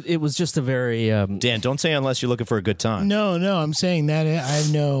 Yeah, but it was just a very Dan, don't say unless you're looking for a good time. No, I'm saying that I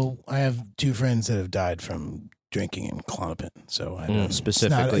have 2 friends that have died from drinking and Klonopin, so I know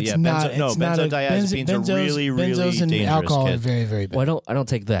specifically. Benzodiazepines are really, really benzos and dangerous. Alcohol kid. are very, very bad. Well, I don't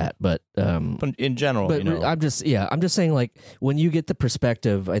take that, but in general, but I'm just saying, like, when you get the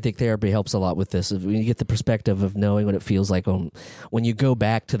perspective, I think therapy helps a lot with this. When you get the perspective of knowing what it feels like when you go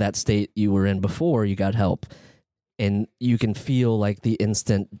back to that state you were in before you got help. And you can feel like the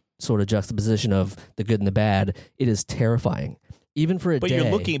instant sort of juxtaposition of the good and the bad. It is terrifying, even for a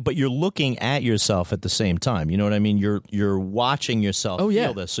day. You're looking at yourself at the same time. You know what I mean? You're watching yourself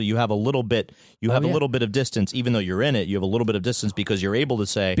feel this. So you have a little bit. A little bit of distance, even though you're in it. You have a little bit of distance because you're able to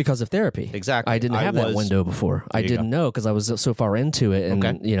say because of therapy. Exactly. I didn't have that window before. I didn't know because I was so far into it, and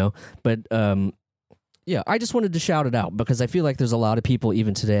but. Yeah, I just wanted to shout it out because I feel like there's a lot of people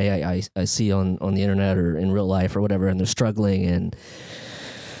even today I see on the internet or in real life or whatever, and they're struggling, and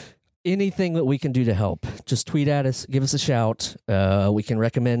anything that we can do to help, just tweet at us, give us a shout. We can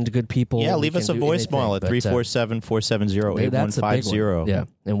recommend good people. Yeah, leave us a voicemail at 347-470-8150. Yeah,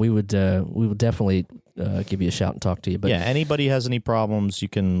 and we would definitely give you a shout and talk to you. But yeah, anybody has any problems, you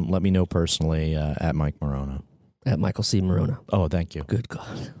can let me know personally at Mike Morona. At Michael C. Morona. Oh, thank you. Good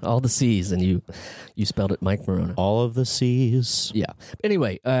God. All the C's, and you spelled it Mike Morona. All of the C's. Yeah.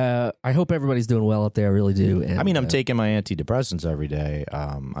 Anyway, I hope everybody's doing well out there. I really do. And, I'm taking my antidepressants every day.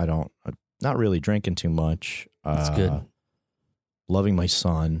 I'm not really drinking too much. That's good. Loving my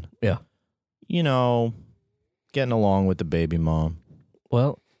son. Yeah. Getting along with the baby mom.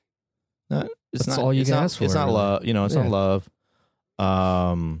 Well, that's all you can ask for. It's not love. It's not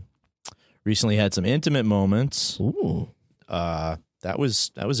love. Recently had some intimate moments. Ooh. That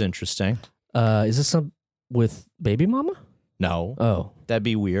was interesting. Is this some with baby mama? No. Oh. That'd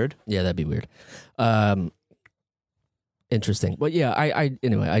be weird. Yeah, that'd be weird. Interesting. But yeah,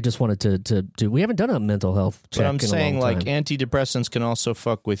 anyway, I just wanted to do we haven't done a mental health check. But I'm saying like antidepressants can also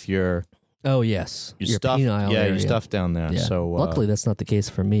fuck with your Oh yes, your stuff. Your stuff down there. Yeah. So luckily, that's not the case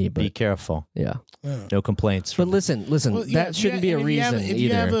for me. But be careful. Yeah, no complaints. But listen, well, that shouldn't be a reason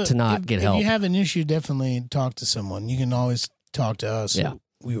either to not get help. If you have an issue, definitely talk to someone. You can always talk to us. Yeah,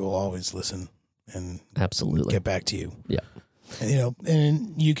 we will always listen and absolutely get back to you. Yeah, and,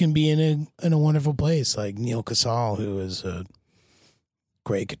 and you can be in a wonderful place like Neil Casal, who is a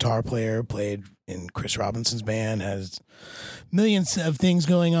great guitar player, played in Chris Robinson's band, has millions of things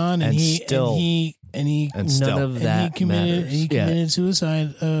going on, and he committed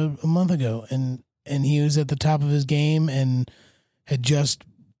suicide a month ago, and he was at the top of his game and had just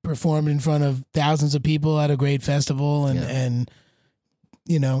performed in front of thousands of people at a great festival, and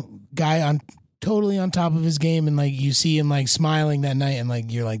guy totally on top of his game, and like you see him like smiling that night, and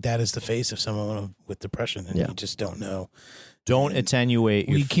like you're like, that is the face of someone with depression, and you just don't know. Don't attenuate.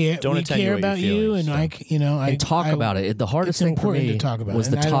 We care about you, and I talk about it. The hardest thing for me was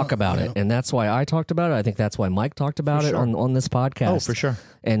to talk about it, and that's why I talked about it. I think that's why Mike talked about it on this podcast. Oh, for sure.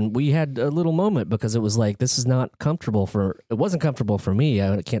 And we had a little moment because it was like, this is not comfortable it wasn't comfortable for me.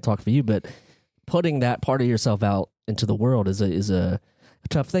 I can't talk for you, but putting that part of yourself out into the world is a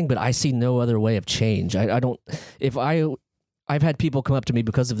tough thing. But I see no other way of change. I've had people come up to me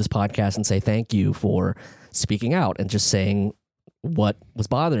because of this podcast and say, thank you for speaking out and just saying what was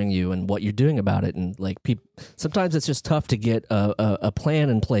bothering you and what you're doing about it. And like sometimes it's just tough to get a plan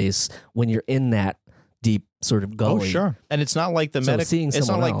in place when you're in that deep sort of gully. Oh, sure. And it's not like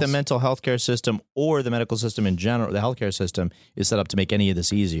the mental health care system or the medical system in general. The healthcare system is set up to make any of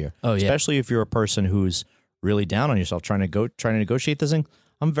this easier. Oh, yeah. Especially if you're a person who's really down on yourself, trying to negotiate this thing.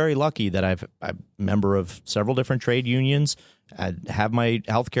 I'm very lucky that I'm a member of several different trade unions. I have my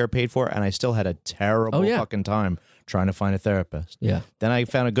health care paid for, and I still had a terrible fucking time trying to find a therapist. Yeah. Then I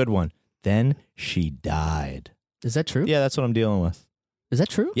found a good one. Then she died. Is that true? Yeah, that's what I'm dealing with. Is that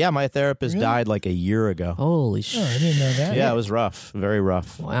true? Yeah, my therapist died like a year ago. Holy shit. Oh, I didn't know that. Yeah, it was rough. Very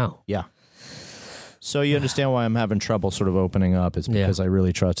rough. Wow. Yeah. So you understand why I'm having trouble sort of opening up. It's because I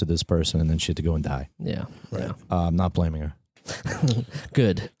really trusted this person, and then she had to go and die. Yeah. Right. Yeah. I'm not blaming her.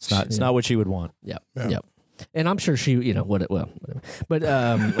 Good. It's not what she would want. Yep. And I'm sure she, whatever. But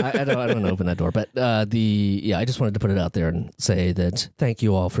I don't want to open that door. But I just wanted to put it out there and say that thank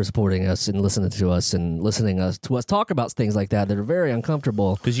you all for supporting us and listening to us and listening to us talk about things like that are very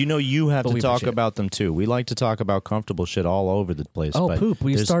uncomfortable. Because you have to talk about them too. We like to talk about comfortable shit all over the place. Oh, poop.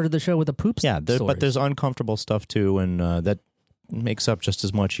 We started the show with a poop story. But there's uncomfortable stuff too, and that makes up just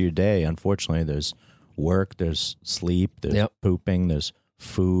as much of your day. Unfortunately, there's work, there's sleep, there's pooping, there's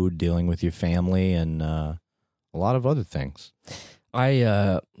food, dealing with your family, and a lot of other things.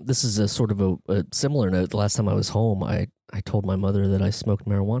 This is a sort of a similar note. The last time I was home, I told my mother that I smoked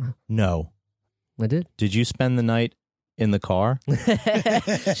marijuana. No. I did. Did you spend the night in the car?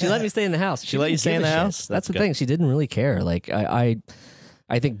 She let me stay in the house. She let you stay in the house? That's the thing. She didn't really care. Like I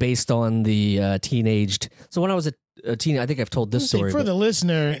think based on the teenaged. So when I was a teen, I think I've told this story. For the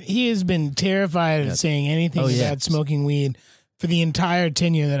listener, he has been terrified of saying anything about smoking weed for the entire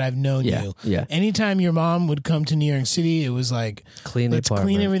tenure that I've known you. Yeah. Anytime your mom would come to New York City, it was like, let's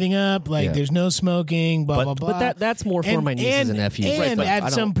clean everything up. Like, there's no smoking, blah, blah, blah. But that's more for my nieces and nephews. And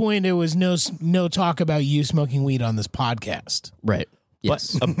at some point, there was no talk about you smoking weed on this podcast. Right.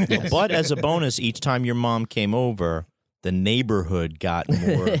 Yes. But as a bonus, each time your mom came over, the neighborhood got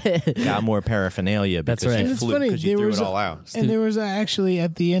more paraphernalia because you threw it all out. And there was actually,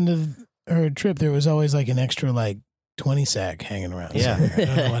 at the end of her trip, there was always like an extra 20 sack hanging around.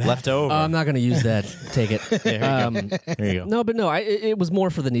 Yeah, left over. I'm not going to use that. Take it. There you go. No, it was more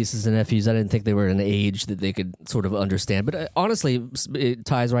for the nieces and nephews. I didn't think they were in an age that they could sort of understand. But honestly, it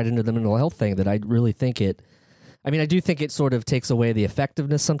ties right into the mental health thing that I really think I do think it sort of takes away the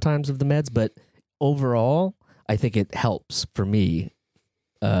effectiveness sometimes of the meds, but overall, I think it helps for me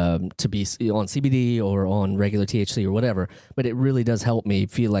to be on CBD or on regular THC or whatever, but it really does help me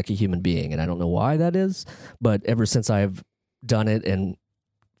feel like a human being, and I don't know why that is, but ever since I've done it and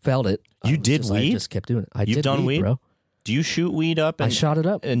felt it, I just kept doing it. You've done weed, bro. Do you shoot weed up? I shot it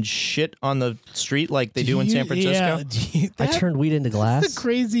up and shit on the street like they do in San Francisco. Yeah, I turned weed into glass. That's the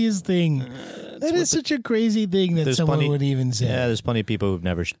craziest thing. That is such a crazy thing that someone would even say. Yeah, there's plenty of people who've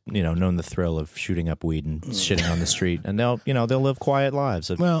never, known the thrill of shooting up weed and shitting on the street, and they'll live quiet lives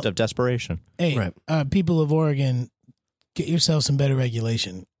of desperation. Hey, people of Oregon, get yourself some better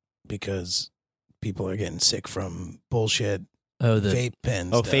regulation because people are getting sick from bullshit. Oh, the vape pens.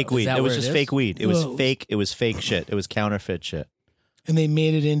 Oh, fake weed. It was just fake weed. It was fake. It was fake shit. It was counterfeit shit. And they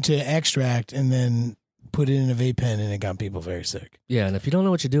made it into extract and then put it in a vape pen, and it got people very sick. Yeah, and if you don't know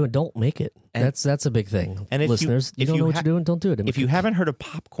what you're doing, don't make it. That's a big thing. And listeners, you don't know what you're doing, don't do it. If you haven't heard of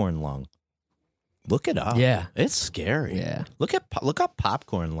popcorn lung, Look it up. Yeah. It's scary. Yeah. Look up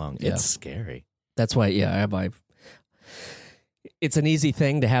popcorn lung. Yeah. It's scary. That's why, it's an easy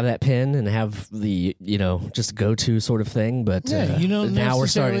thing to have that pin and have the, just go-to sort of thing. But now we're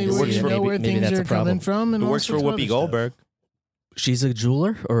starting to see where things are coming from. And it works for Whoopi Goldberg. She's a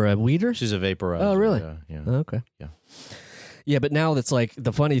jeweler or a weeder? She's a vaporizer. Oh, really? Yeah. Okay. Yeah. Yeah, but now that's like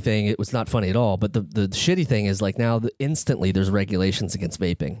the funny thing. It was not funny at all. But the shitty thing is like now instantly there's regulations against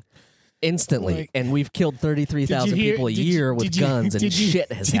vaping. Instantly. Like, and we've killed 33,000 people a year with guns and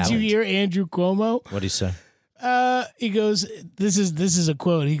shit has happened. Did you hear Andrew Cuomo? What'd he say? He goes, this is a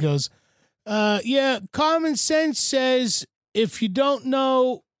quote. He goes, common sense says if you don't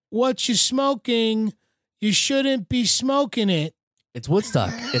know what you're smoking, you shouldn't be smoking it. It's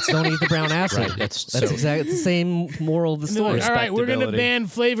Woodstock. It's don't eat the brown acid. Right. That's exactly the same moral of the story. All right, we're going to ban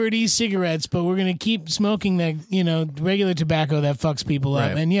flavored e-cigarettes, but we're going to keep smoking that, regular tobacco that fucks people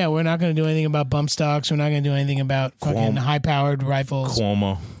up. Right. And we're not going to do anything about bump stocks. We're not going to do anything about fucking high-powered rifles.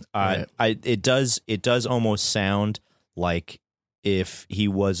 Cuomo. It does almost sound like if he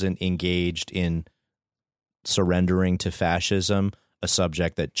wasn't engaged in surrendering to fascism, a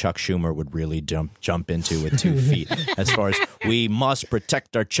subject that Chuck Schumer would really jump into with 2 feet. As far as we must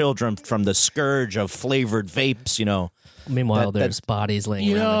protect our children from the scourge of flavored vapes, Meanwhile, there's bodies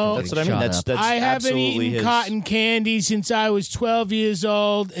laying around. That's what I mean. That's I haven't eaten cotton candy since I was 12 years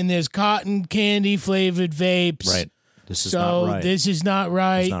old, and there's cotton candy flavored vapes. Right. This is not right. This is not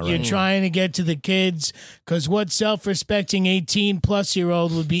right. Not You're right. trying to get to the kids because what self-respecting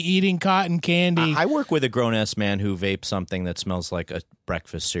 18-plus-year-old would be eating cotton candy? I work with a grown-ass man who vapes something that smells like a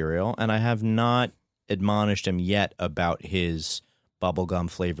breakfast cereal, and I have not admonished him yet about his bubblegum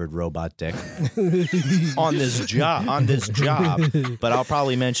flavored robot dick on this job. But I'll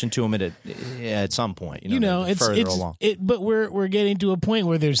probably mention to him at some point. It's further along. But we're getting to a point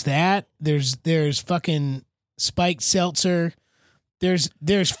where there's that. There's fucking spiked seltzer. There's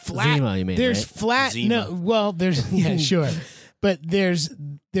flat. Zima, you mean, there's right? flat. Zima. No, well, there's sure, but there's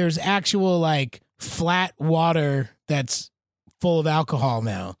actual like flat water that's full of alcohol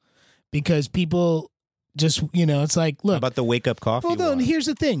now because people just it's like look. How about the wake up coffee? Hold on. Water? Here's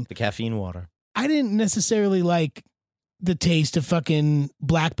the thing. The caffeine water. I didn't necessarily like the taste of fucking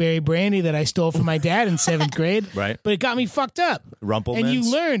blackberry brandy that I stole from my dad in 7th grade. Right. But it got me fucked up. Rumplemans.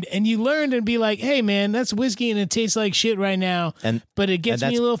 And you learned and be like, hey man, that's whiskey and it tastes like shit right now. But it gets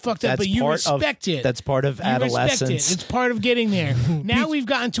me a little fucked up. But you respect it. That's part of adolescence. Respect it. It's part of getting there. Now we've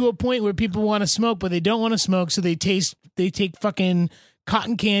gotten to a point where people want to smoke, but they don't want to smoke, so they take fucking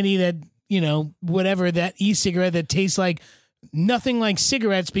cotton candy that, whatever, that e-cigarette that tastes like nothing like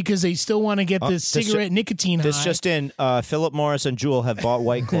cigarettes because they still want to get the cigarette nicotine high. This just in, Philip Morris and Jewel have bought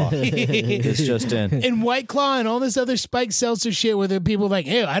White Claw. This just in. And White Claw and all this other spiked seltzer shit where there are people like,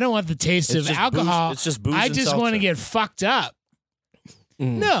 hey, I don't want the taste of alcohol. It's just booze I and just seltzer. want to get fucked up.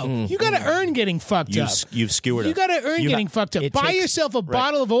 No, you got to earn getting fucked up. You've skewered You got to earn getting fucked up. Buy yourself a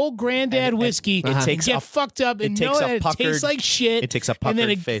bottle of old granddad whiskey and get fucked up and know that it tastes like shit. It takes a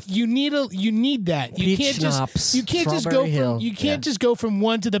puckered face. You need that. You Peach can't schnapps, just Strawberry go from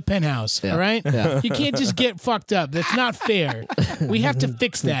one to the penthouse. Yeah. All right, Yeah. you can't just get fucked up. That's not fair. We have to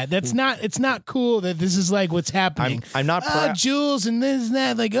fix that. It's not cool that this is like what's happening. I'm not proud. Jules and this and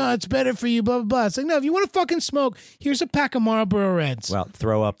that. Like, it's better for you. Blah blah blah. It's like, no, if you want to fucking smoke, here's a pack of Marlboro Reds. Well,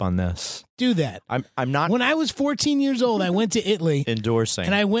 throw up on this. Do that. I'm not. When I was 14 years old, I went to Italy. Endorsing.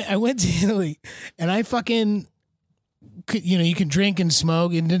 And I went to Italy, and I fucking, you can drink and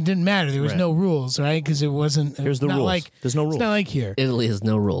smoke. It didn't matter. There was no rules, right? Because it wasn't. Here's the rules. There's no rules. It's not like here. Italy has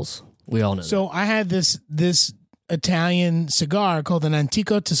no rules. We all know. So I had this Italian cigar called an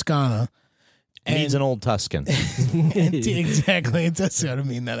Antico Toscana. It means an old Tuscan. Exactly. It does sort of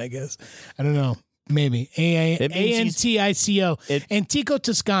mean that, I guess. I don't know. Maybe Antico Antico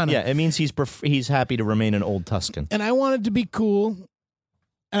Toscana. Yeah, it means he's happy to remain an old Tuscan. And I wanted to be cool,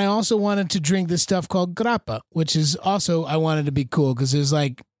 and I also wanted to drink this stuff called grappa, which is also I wanted to be cool because there's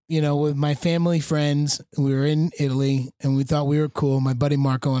like with my family friends, we were in Italy and we thought we were cool. My buddy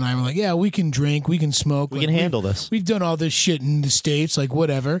Marco and I were like, yeah, we can drink, we can smoke, we can handle this. We've done all this shit in the States, like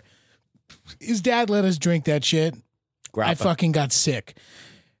whatever. His dad let us drink that shit. Grappa. I fucking got sick.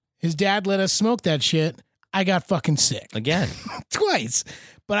 His dad let us smoke that shit. I got fucking sick. Again. Twice.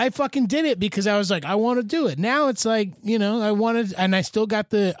 But I fucking did it because I was like, I want to do it. Now it's like, I wanted, and I still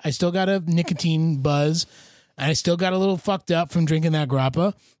got a nicotine buzz. And I still got a little fucked up from drinking that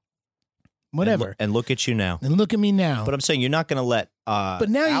grappa. whatever. And look at you now. And look at me now. But I'm saying you're not going to let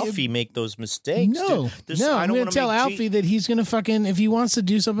Alfie make those mistakes. No, I'm going to tell Alfie that he's going to fucking, if he wants to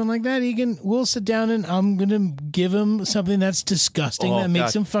do something like that, we'll sit down and I'm going to give him something that's disgusting that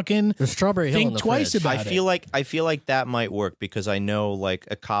makes him fucking think twice about it. I feel like that might work because I know like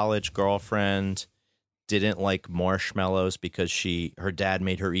a college girlfriend didn't like marshmallows because her dad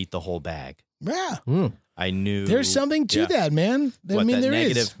made her eat the whole bag. Yeah. I knew there's something to that, man. There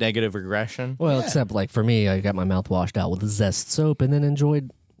is negative regression. Well, except like for me, I got my mouth washed out with Zest soap and then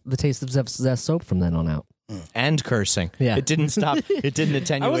enjoyed the taste of Zest soap from then on out. And cursing. Yeah, it didn't stop. It didn't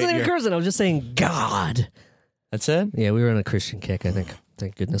attenuate. I wasn't even cursing. I was just saying God. That's it. Yeah, we were on a Christian kick. I think.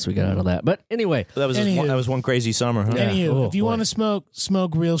 Thank goodness we got out of that. But anyway, that was one crazy summer. Huh? If you want to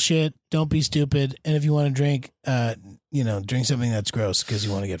smoke real shit. Don't be stupid. And if you want to drink, drink something that's gross because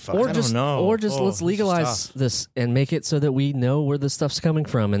you want to get fucked. Or just let's legalize this and make it so that we know where the stuff's coming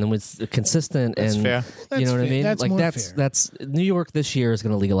from, and then it's consistent. That's and fair. You know what I mean? That's that's New York this year is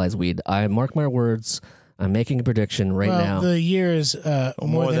going to legalize weed. I mark my words. I'm making a prediction now. The year is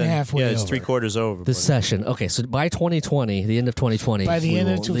more than halfway over. Yeah, it's 3/4 over. This session. Okay, so by 2020, the end of 2020, by the end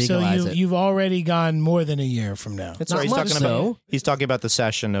of you've already gone more than a year from now. That's right. He's talking about the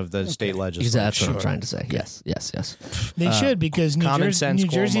session of the state legislature. That's what I'm trying to say. Yes. They should, because New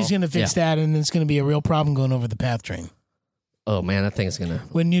Jersey's going to fix that, and it's going to be a real problem going over the PATH train. Oh man, that thing is gonna.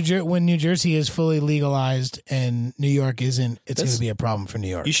 When New Jersey is fully legalized and New York isn't, it's going to be a problem for New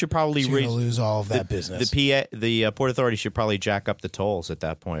York. You should probably lose all of that business. The Port Authority should probably jack up the tolls at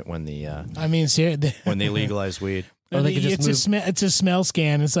that point when when they legalize weed. Or they could just it's a smell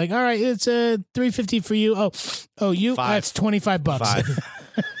scan. It's like, all right, it's $3.50 for you. That's $25.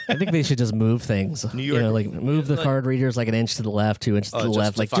 I think they should just move things. New York, move the card readers like an inch to the left, 2 inches to the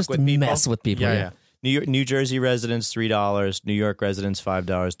left, just to mess with people. Yeah. New Jersey residents $3, New York residents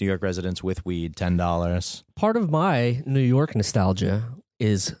 $5, New York residents with weed $10. Part of my New York nostalgia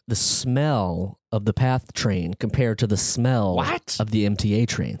is the smell of the PATH train compared to the smell of the MTA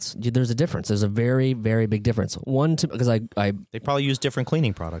trains. There's a difference. There's a very, very big difference. Because they probably use different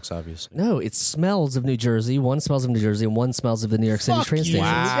cleaning products, obviously. No, it smells of New Jersey. One smells of New Jersey, and one smells of the New York City train station.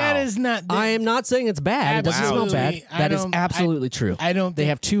 Wow. That is not. I am not saying it's bad. It doesn't smell bad. That is absolutely true. They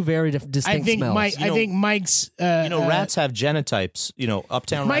have two very distinct smells. I think Mike's. Rats have genotypes.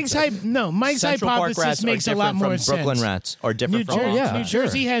 Uptown Mike's rats. Mike's hypothesis makes a lot more sense. Brooklyn rats are different from New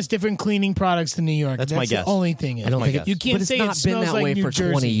Jersey has different cleaning products than New York. That's my guess. The only thing. I don't think you can't say it's not been that way for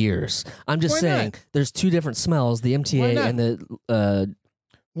 20 years. I'm just saying there's two different smells: the MTA and the.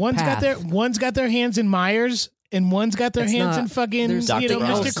 One's got their hands in Myers. And one's got their hands in fucking,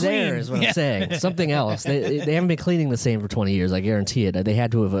 Mr. Clean. There is what I'm saying. Something else. They haven't been cleaning the same for 20 years. I guarantee it. They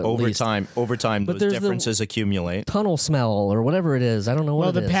had to have over time. Those differences accumulate. Tunnel smell or whatever it is. I don't know what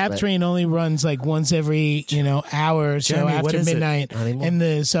it is. Well, the PATH train only runs like once every hour or so after midnight, and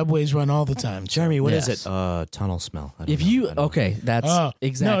the subways run all the time. Jeremy, what is it? Tunnel smell. That's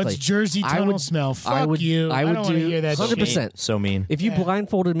exactly. No, it's Jersey tunnel smell. Fuck you. I don't want to hear that. 100%. So mean. If you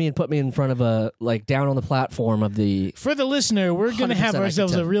blindfolded me and put me in front of down on the platform of the. For the listener, we're going to have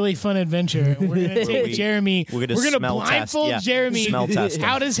ourselves a really fun adventure. We're going to take Jeremy. We're going to blindfold Jeremy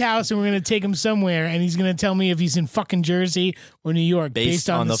out his house, and we're going to take him somewhere, and he's going to tell me if he's in fucking Jersey or New York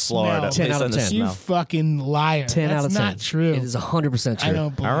based on the Florida. Smell. 10 out of 10. You fucking liar. 10 out of 10. That's not true. It is 100% true. I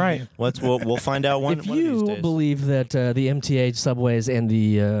don't believe All right. We'll find out one. If you believe that the MTA subways and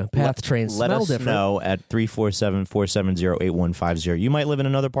the PATH trains smell different, let us know at 347-470-8150. You might live in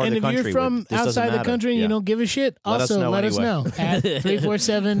another part of the country. And if you're from outside the country and you don't give a shit, also let us know at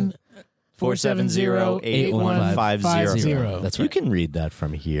 347-470-8150. That's right. You can read that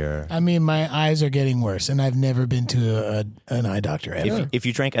from here. I mean, my eyes are getting worse, and I've never been to an eye doctor. If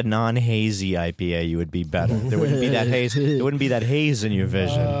you drank a non-hazy IPA, you would be better. There wouldn't be that haze. There wouldn't be that haze in your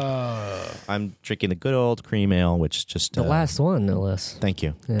vision. I'm drinking the good old cream ale, which just the last one, no less. Thank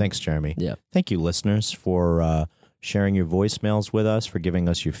you. Yeah. Thanks, Jeremy. Yeah. Thank you, listeners, for sharing your voicemails with us, for giving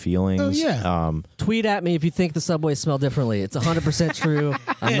us your feelings. Oh, yeah. Tweet at me if you think the subways smell differently. It's 100% true.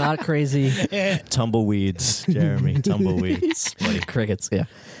 I'm not crazy. Tumbleweeds, Jeremy. Tumbleweeds. Crickets, yeah.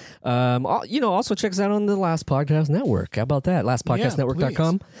 Also check us out on the Last Podcast Network. How about that?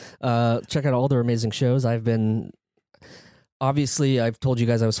 LastPodcastNetwork.com. Check out all their amazing shows. I've told you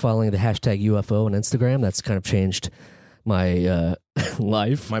guys I was following the hashtag UFO on Instagram. That's kind of changed my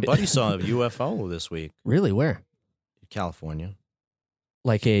life. My buddy saw a UFO this week. Really? Where? California.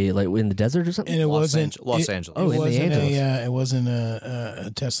 Like in the desert or something? And it wasn't Los Angeles. Oh, in the Angeles. It wasn't a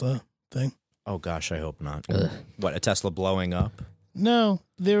Tesla thing. Oh gosh, I hope not. What, a Tesla blowing up? No,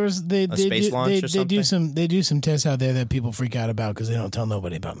 there was space launch or something? They do some tests out there that people freak out about because they don't tell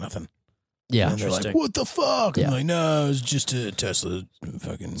nobody about nothing. Yeah. And they're like, what the fuck? Yeah. I'm like, no, it's just a Tesla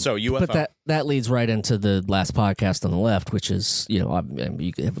fucking. So UFO. But that leads right into the last podcast on the left, which is,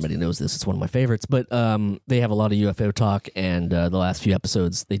 everybody knows this. It's one of my favorites. But they have a lot of UFO talk, and the last few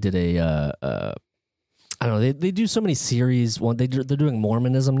episodes, they did I don't know. They do so many series. They're doing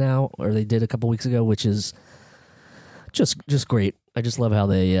Mormonism now, or they did a couple weeks ago, which is just great. I just love how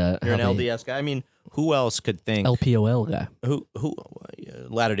they. You're an LDS guy. I mean, who else could think LPOL guy? Who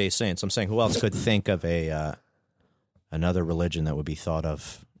Latter-day Saints? I'm saying, who else could think of another religion that would be thought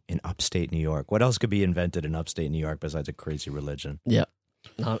of in upstate New York? What else could be invented in upstate New York besides a crazy religion? Yeah.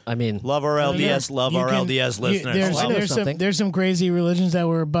 I mean, love our LDS, LDS listeners. There's some crazy religions that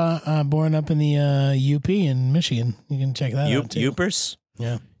were born up in the UP in Michigan. You can check that out too. Upers?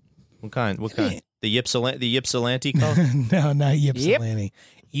 Yeah. What kind? The Ypsilanti cult? No, not Ypsilanti.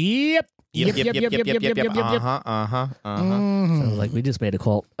 Yep. Sounds like we just made a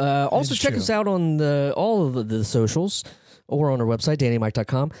cult. Also, check us out on all of the socials or on our website,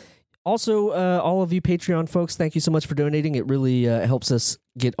 DannyMike.com. Also, all of you Patreon folks, thank you so much for donating. It really helps us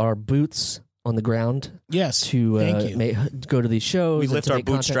get our boots on the ground. Yes, to go to these shows. We lift our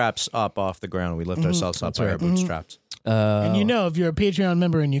bootstraps up off the ground. We lift ourselves up by our bootstraps. And if you're a Patreon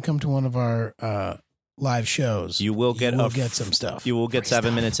member and you come to one of our live shows, you will get some stuff. You will get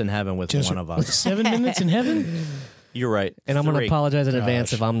 7 minutes in heaven with one of us. 7 minutes in heaven? You're right. And I'm going to apologize in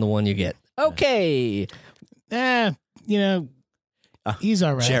advance if I'm the one you get. Okay. He's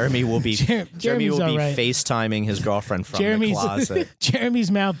all right. Jeremy will be FaceTiming his girlfriend from the closet.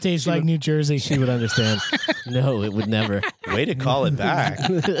 Jeremy's mouth tastes like New Jersey. She would understand. No, it would never. Way to call it back.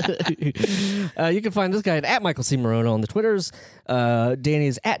 You can find this guy at Michael C. Morona on the Twitters. Danny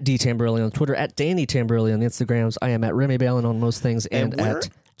is at D. Tamborelli on Twitter, at Danny Tamborelli on the Instagrams. I am at Remy Balin on most things, and at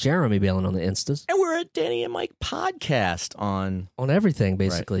Jeremy Balin on the Instas. And we're at Danny and Mike podcast on everything,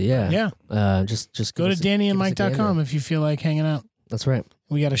 basically. Right. Yeah. Just go to DannyandMike.com if you feel like hanging out. That's right.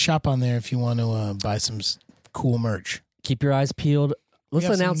 We got a shop on there if you want to buy some cool merch. Keep your eyes peeled. Let's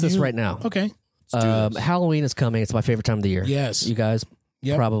announce this right now. Okay. Halloween is coming. It's my favorite time of the year. Yes. You guys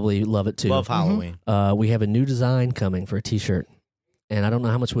probably love it too. Love Halloween. We have a new design coming for a t-shirt. And I don't know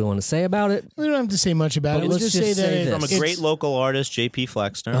how much we want to say about it. We don't have to say much about it. Let's just say that from a great local artist, JP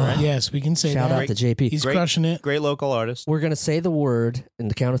Flexner, right? Yes, we can say Shout out to JP. He's crushing it. Great local artist. We're going to say the word in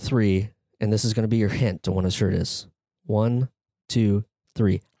the count of 3, and this is going to be your hint to what a shirt is. 1, 2,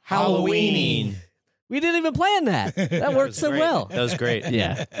 3. Halloween. We didn't even plan that. That worked so well. That was great.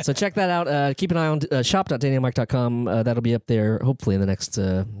 Yeah. So check that out. Keep an eye on shop.dannyandmike.com. That'll be up there hopefully in the next,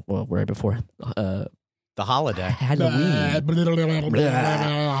 right before the holiday. Halloween.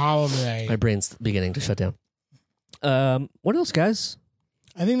 Holiday. My brain's beginning to shut down. What else, guys?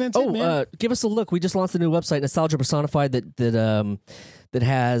 I think that's it, man. Give us a look. We just launched a new website, Nostalgia Personified, that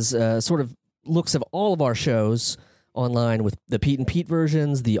has sort of looks of all of our shows online with the Pete and Pete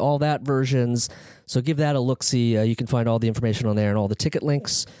versions, the All That versions. So give that a look-see. You can find all the information on there and all the ticket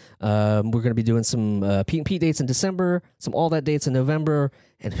links. We're going to be doing some Pete and Pete dates in December, some All That dates in November,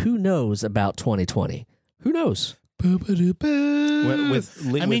 and who knows about 2020? Who knows? You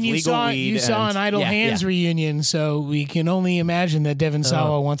saw an Idle Hands reunion, so we can only imagine that Devin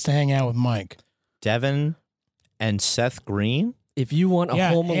Sawa wants to hang out with Mike. Devin and Seth Green? If you want a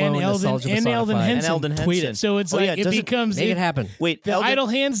Home Alone nostalgia and Eldon Henson, tweet it. So it's it becomes make it happen. Wait, the Idle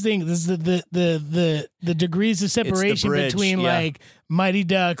Hands thing. This is the degrees of separation bridge, between like Mighty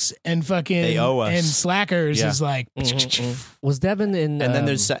Ducks and fucking and Slackers is like. Was Devin in? And then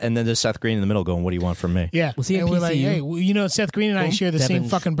there's Seth Green in the middle going, "What do you want from me?" Yeah, was he in and PCU? We're like, hey, Seth Green and I share the same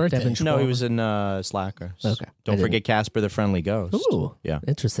fucking birthday. No, he was in Slackers. Okay, don't forget Casper the Friendly Ghost. Ooh, yeah,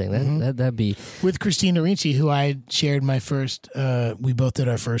 interesting. That'd be with Christina Ricci, who I shared my first. We both did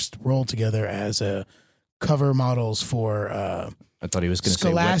our first role together as cover models for. I thought he was going to say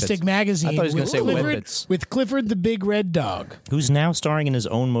Scholastic Magazine. I thought he was going to say Whippets. With Clifford the Big Red Dog. Who's now starring in his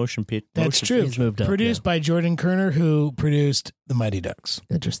own motion picture. That's true. He's moved up, produced by Jordan Kerner, who produced The Mighty Ducks.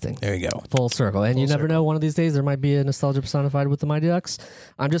 Interesting. There you go. Full circle. And you never know, one of these days there might be a nostalgia personified with The Mighty Ducks.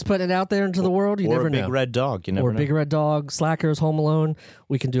 I'm just putting it out there into the world. You never know. Or Big Red Dog. You never know. Or Big Red Dog, Slackers, Home Alone.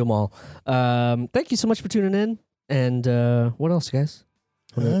 We can do them all. Thank you so much for tuning in. And what else, guys?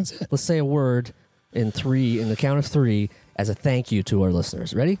 That's it. Let's say a word in the count of 3, as a thank you to our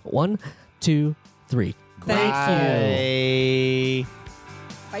listeners. Ready? 1, 2, 3. Thank you.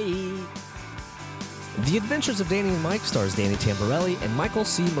 Bye. The Adventures of Danny and Mike stars Danny Tamborelli and Michael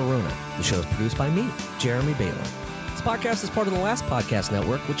C. Morona. The show is produced by me, Jeremy Balin. This podcast is part of the Last Podcast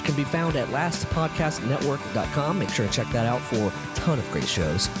Network, which can be found at lastpodcastnetwork.com. Make sure to check that out for a ton of great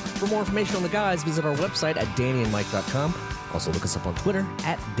shows. For more information on the guys, visit our website at dannyandmike.com. Also look us up on Twitter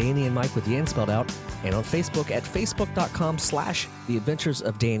at Danny and Mike with the N spelled out, and on Facebook at facebook.com/The Adventures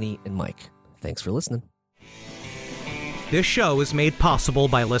of Danny and Mike. Thanks for listening. This show is made possible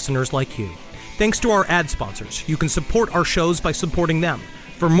by listeners like you. Thanks to our ad sponsors, you can support our shows by supporting them.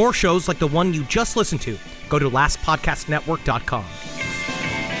 For more shows like the one you just listened to, go to lastpodcastnetwork.com.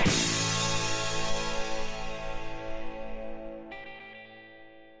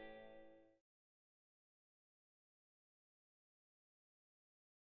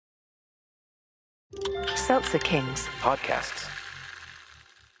 Seltzer Kings podcasts.